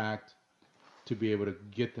 tact to be able to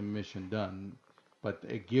get the mission done. But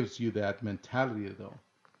it gives you that mentality though,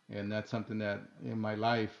 and that's something that in my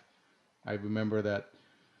life I remember that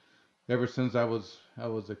ever since I was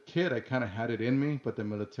a kid, I kind of had it in me, but the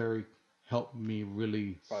military helped me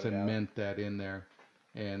really Brought it out. cement that in there,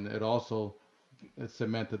 and it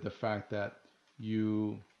cemented the fact that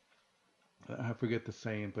you I forget the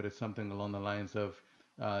saying, but it's something along the lines of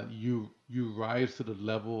you rise to the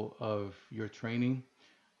level of your training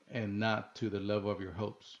and not to the level of your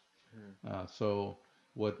hopes. Hmm. So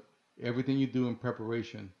what everything you do in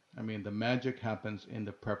preparation, I mean, the magic happens in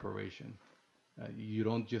the preparation. You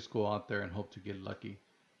don't just go out there and hope to get lucky.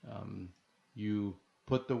 Um, you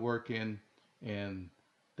put the work in, and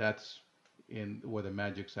that's in where the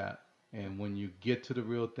magic's at. And when you get to the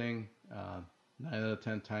real thing, 9 out of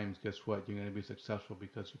 10 times, guess what? You're going to be successful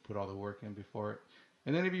because you put all the work in before it.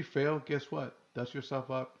 And then if you fail, guess what? Dust yourself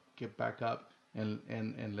up, get back up, and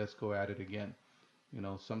let's go at it again.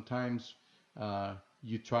 Sometimes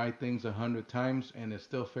you try things 100 times and it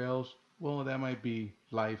still fails. Well, that might be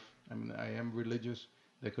life. I mean, I am religious.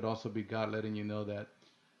 That could also be God letting you know that,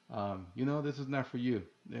 this is not for you.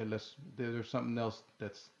 There's something else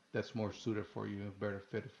that's more suited for you, better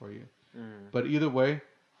fitted for you. Mm. But either way,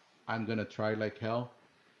 I'm gonna try like hell,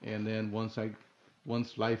 and then once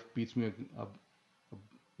life beats me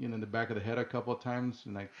in the back of the head a couple of times,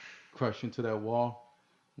 and I crush into that wall,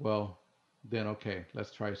 well, then okay,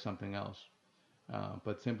 let's try something else.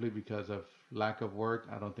 But simply because of lack of work,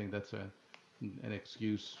 I don't think that's an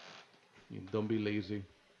excuse. Don't be lazy.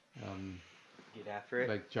 Um, Get after it.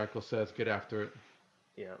 like Jackal says, get after it.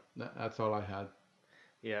 Yeah. That's all I had.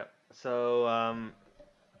 Yeah. So,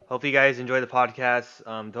 hope you guys enjoy the podcast.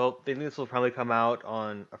 I think this will probably come out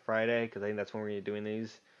on a Friday because I think that's when we're gonna be doing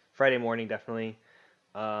these. Friday morning, definitely.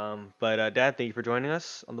 But Dad, thank you for joining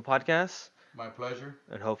us on the podcast, My pleasure.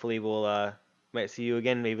 and hopefully we'll might see you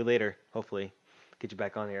again maybe later. Hopefully, get you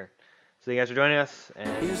back on here. So, thank you guys for joining us,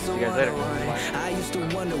 and see you guys later. I used to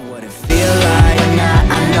wonder what it feels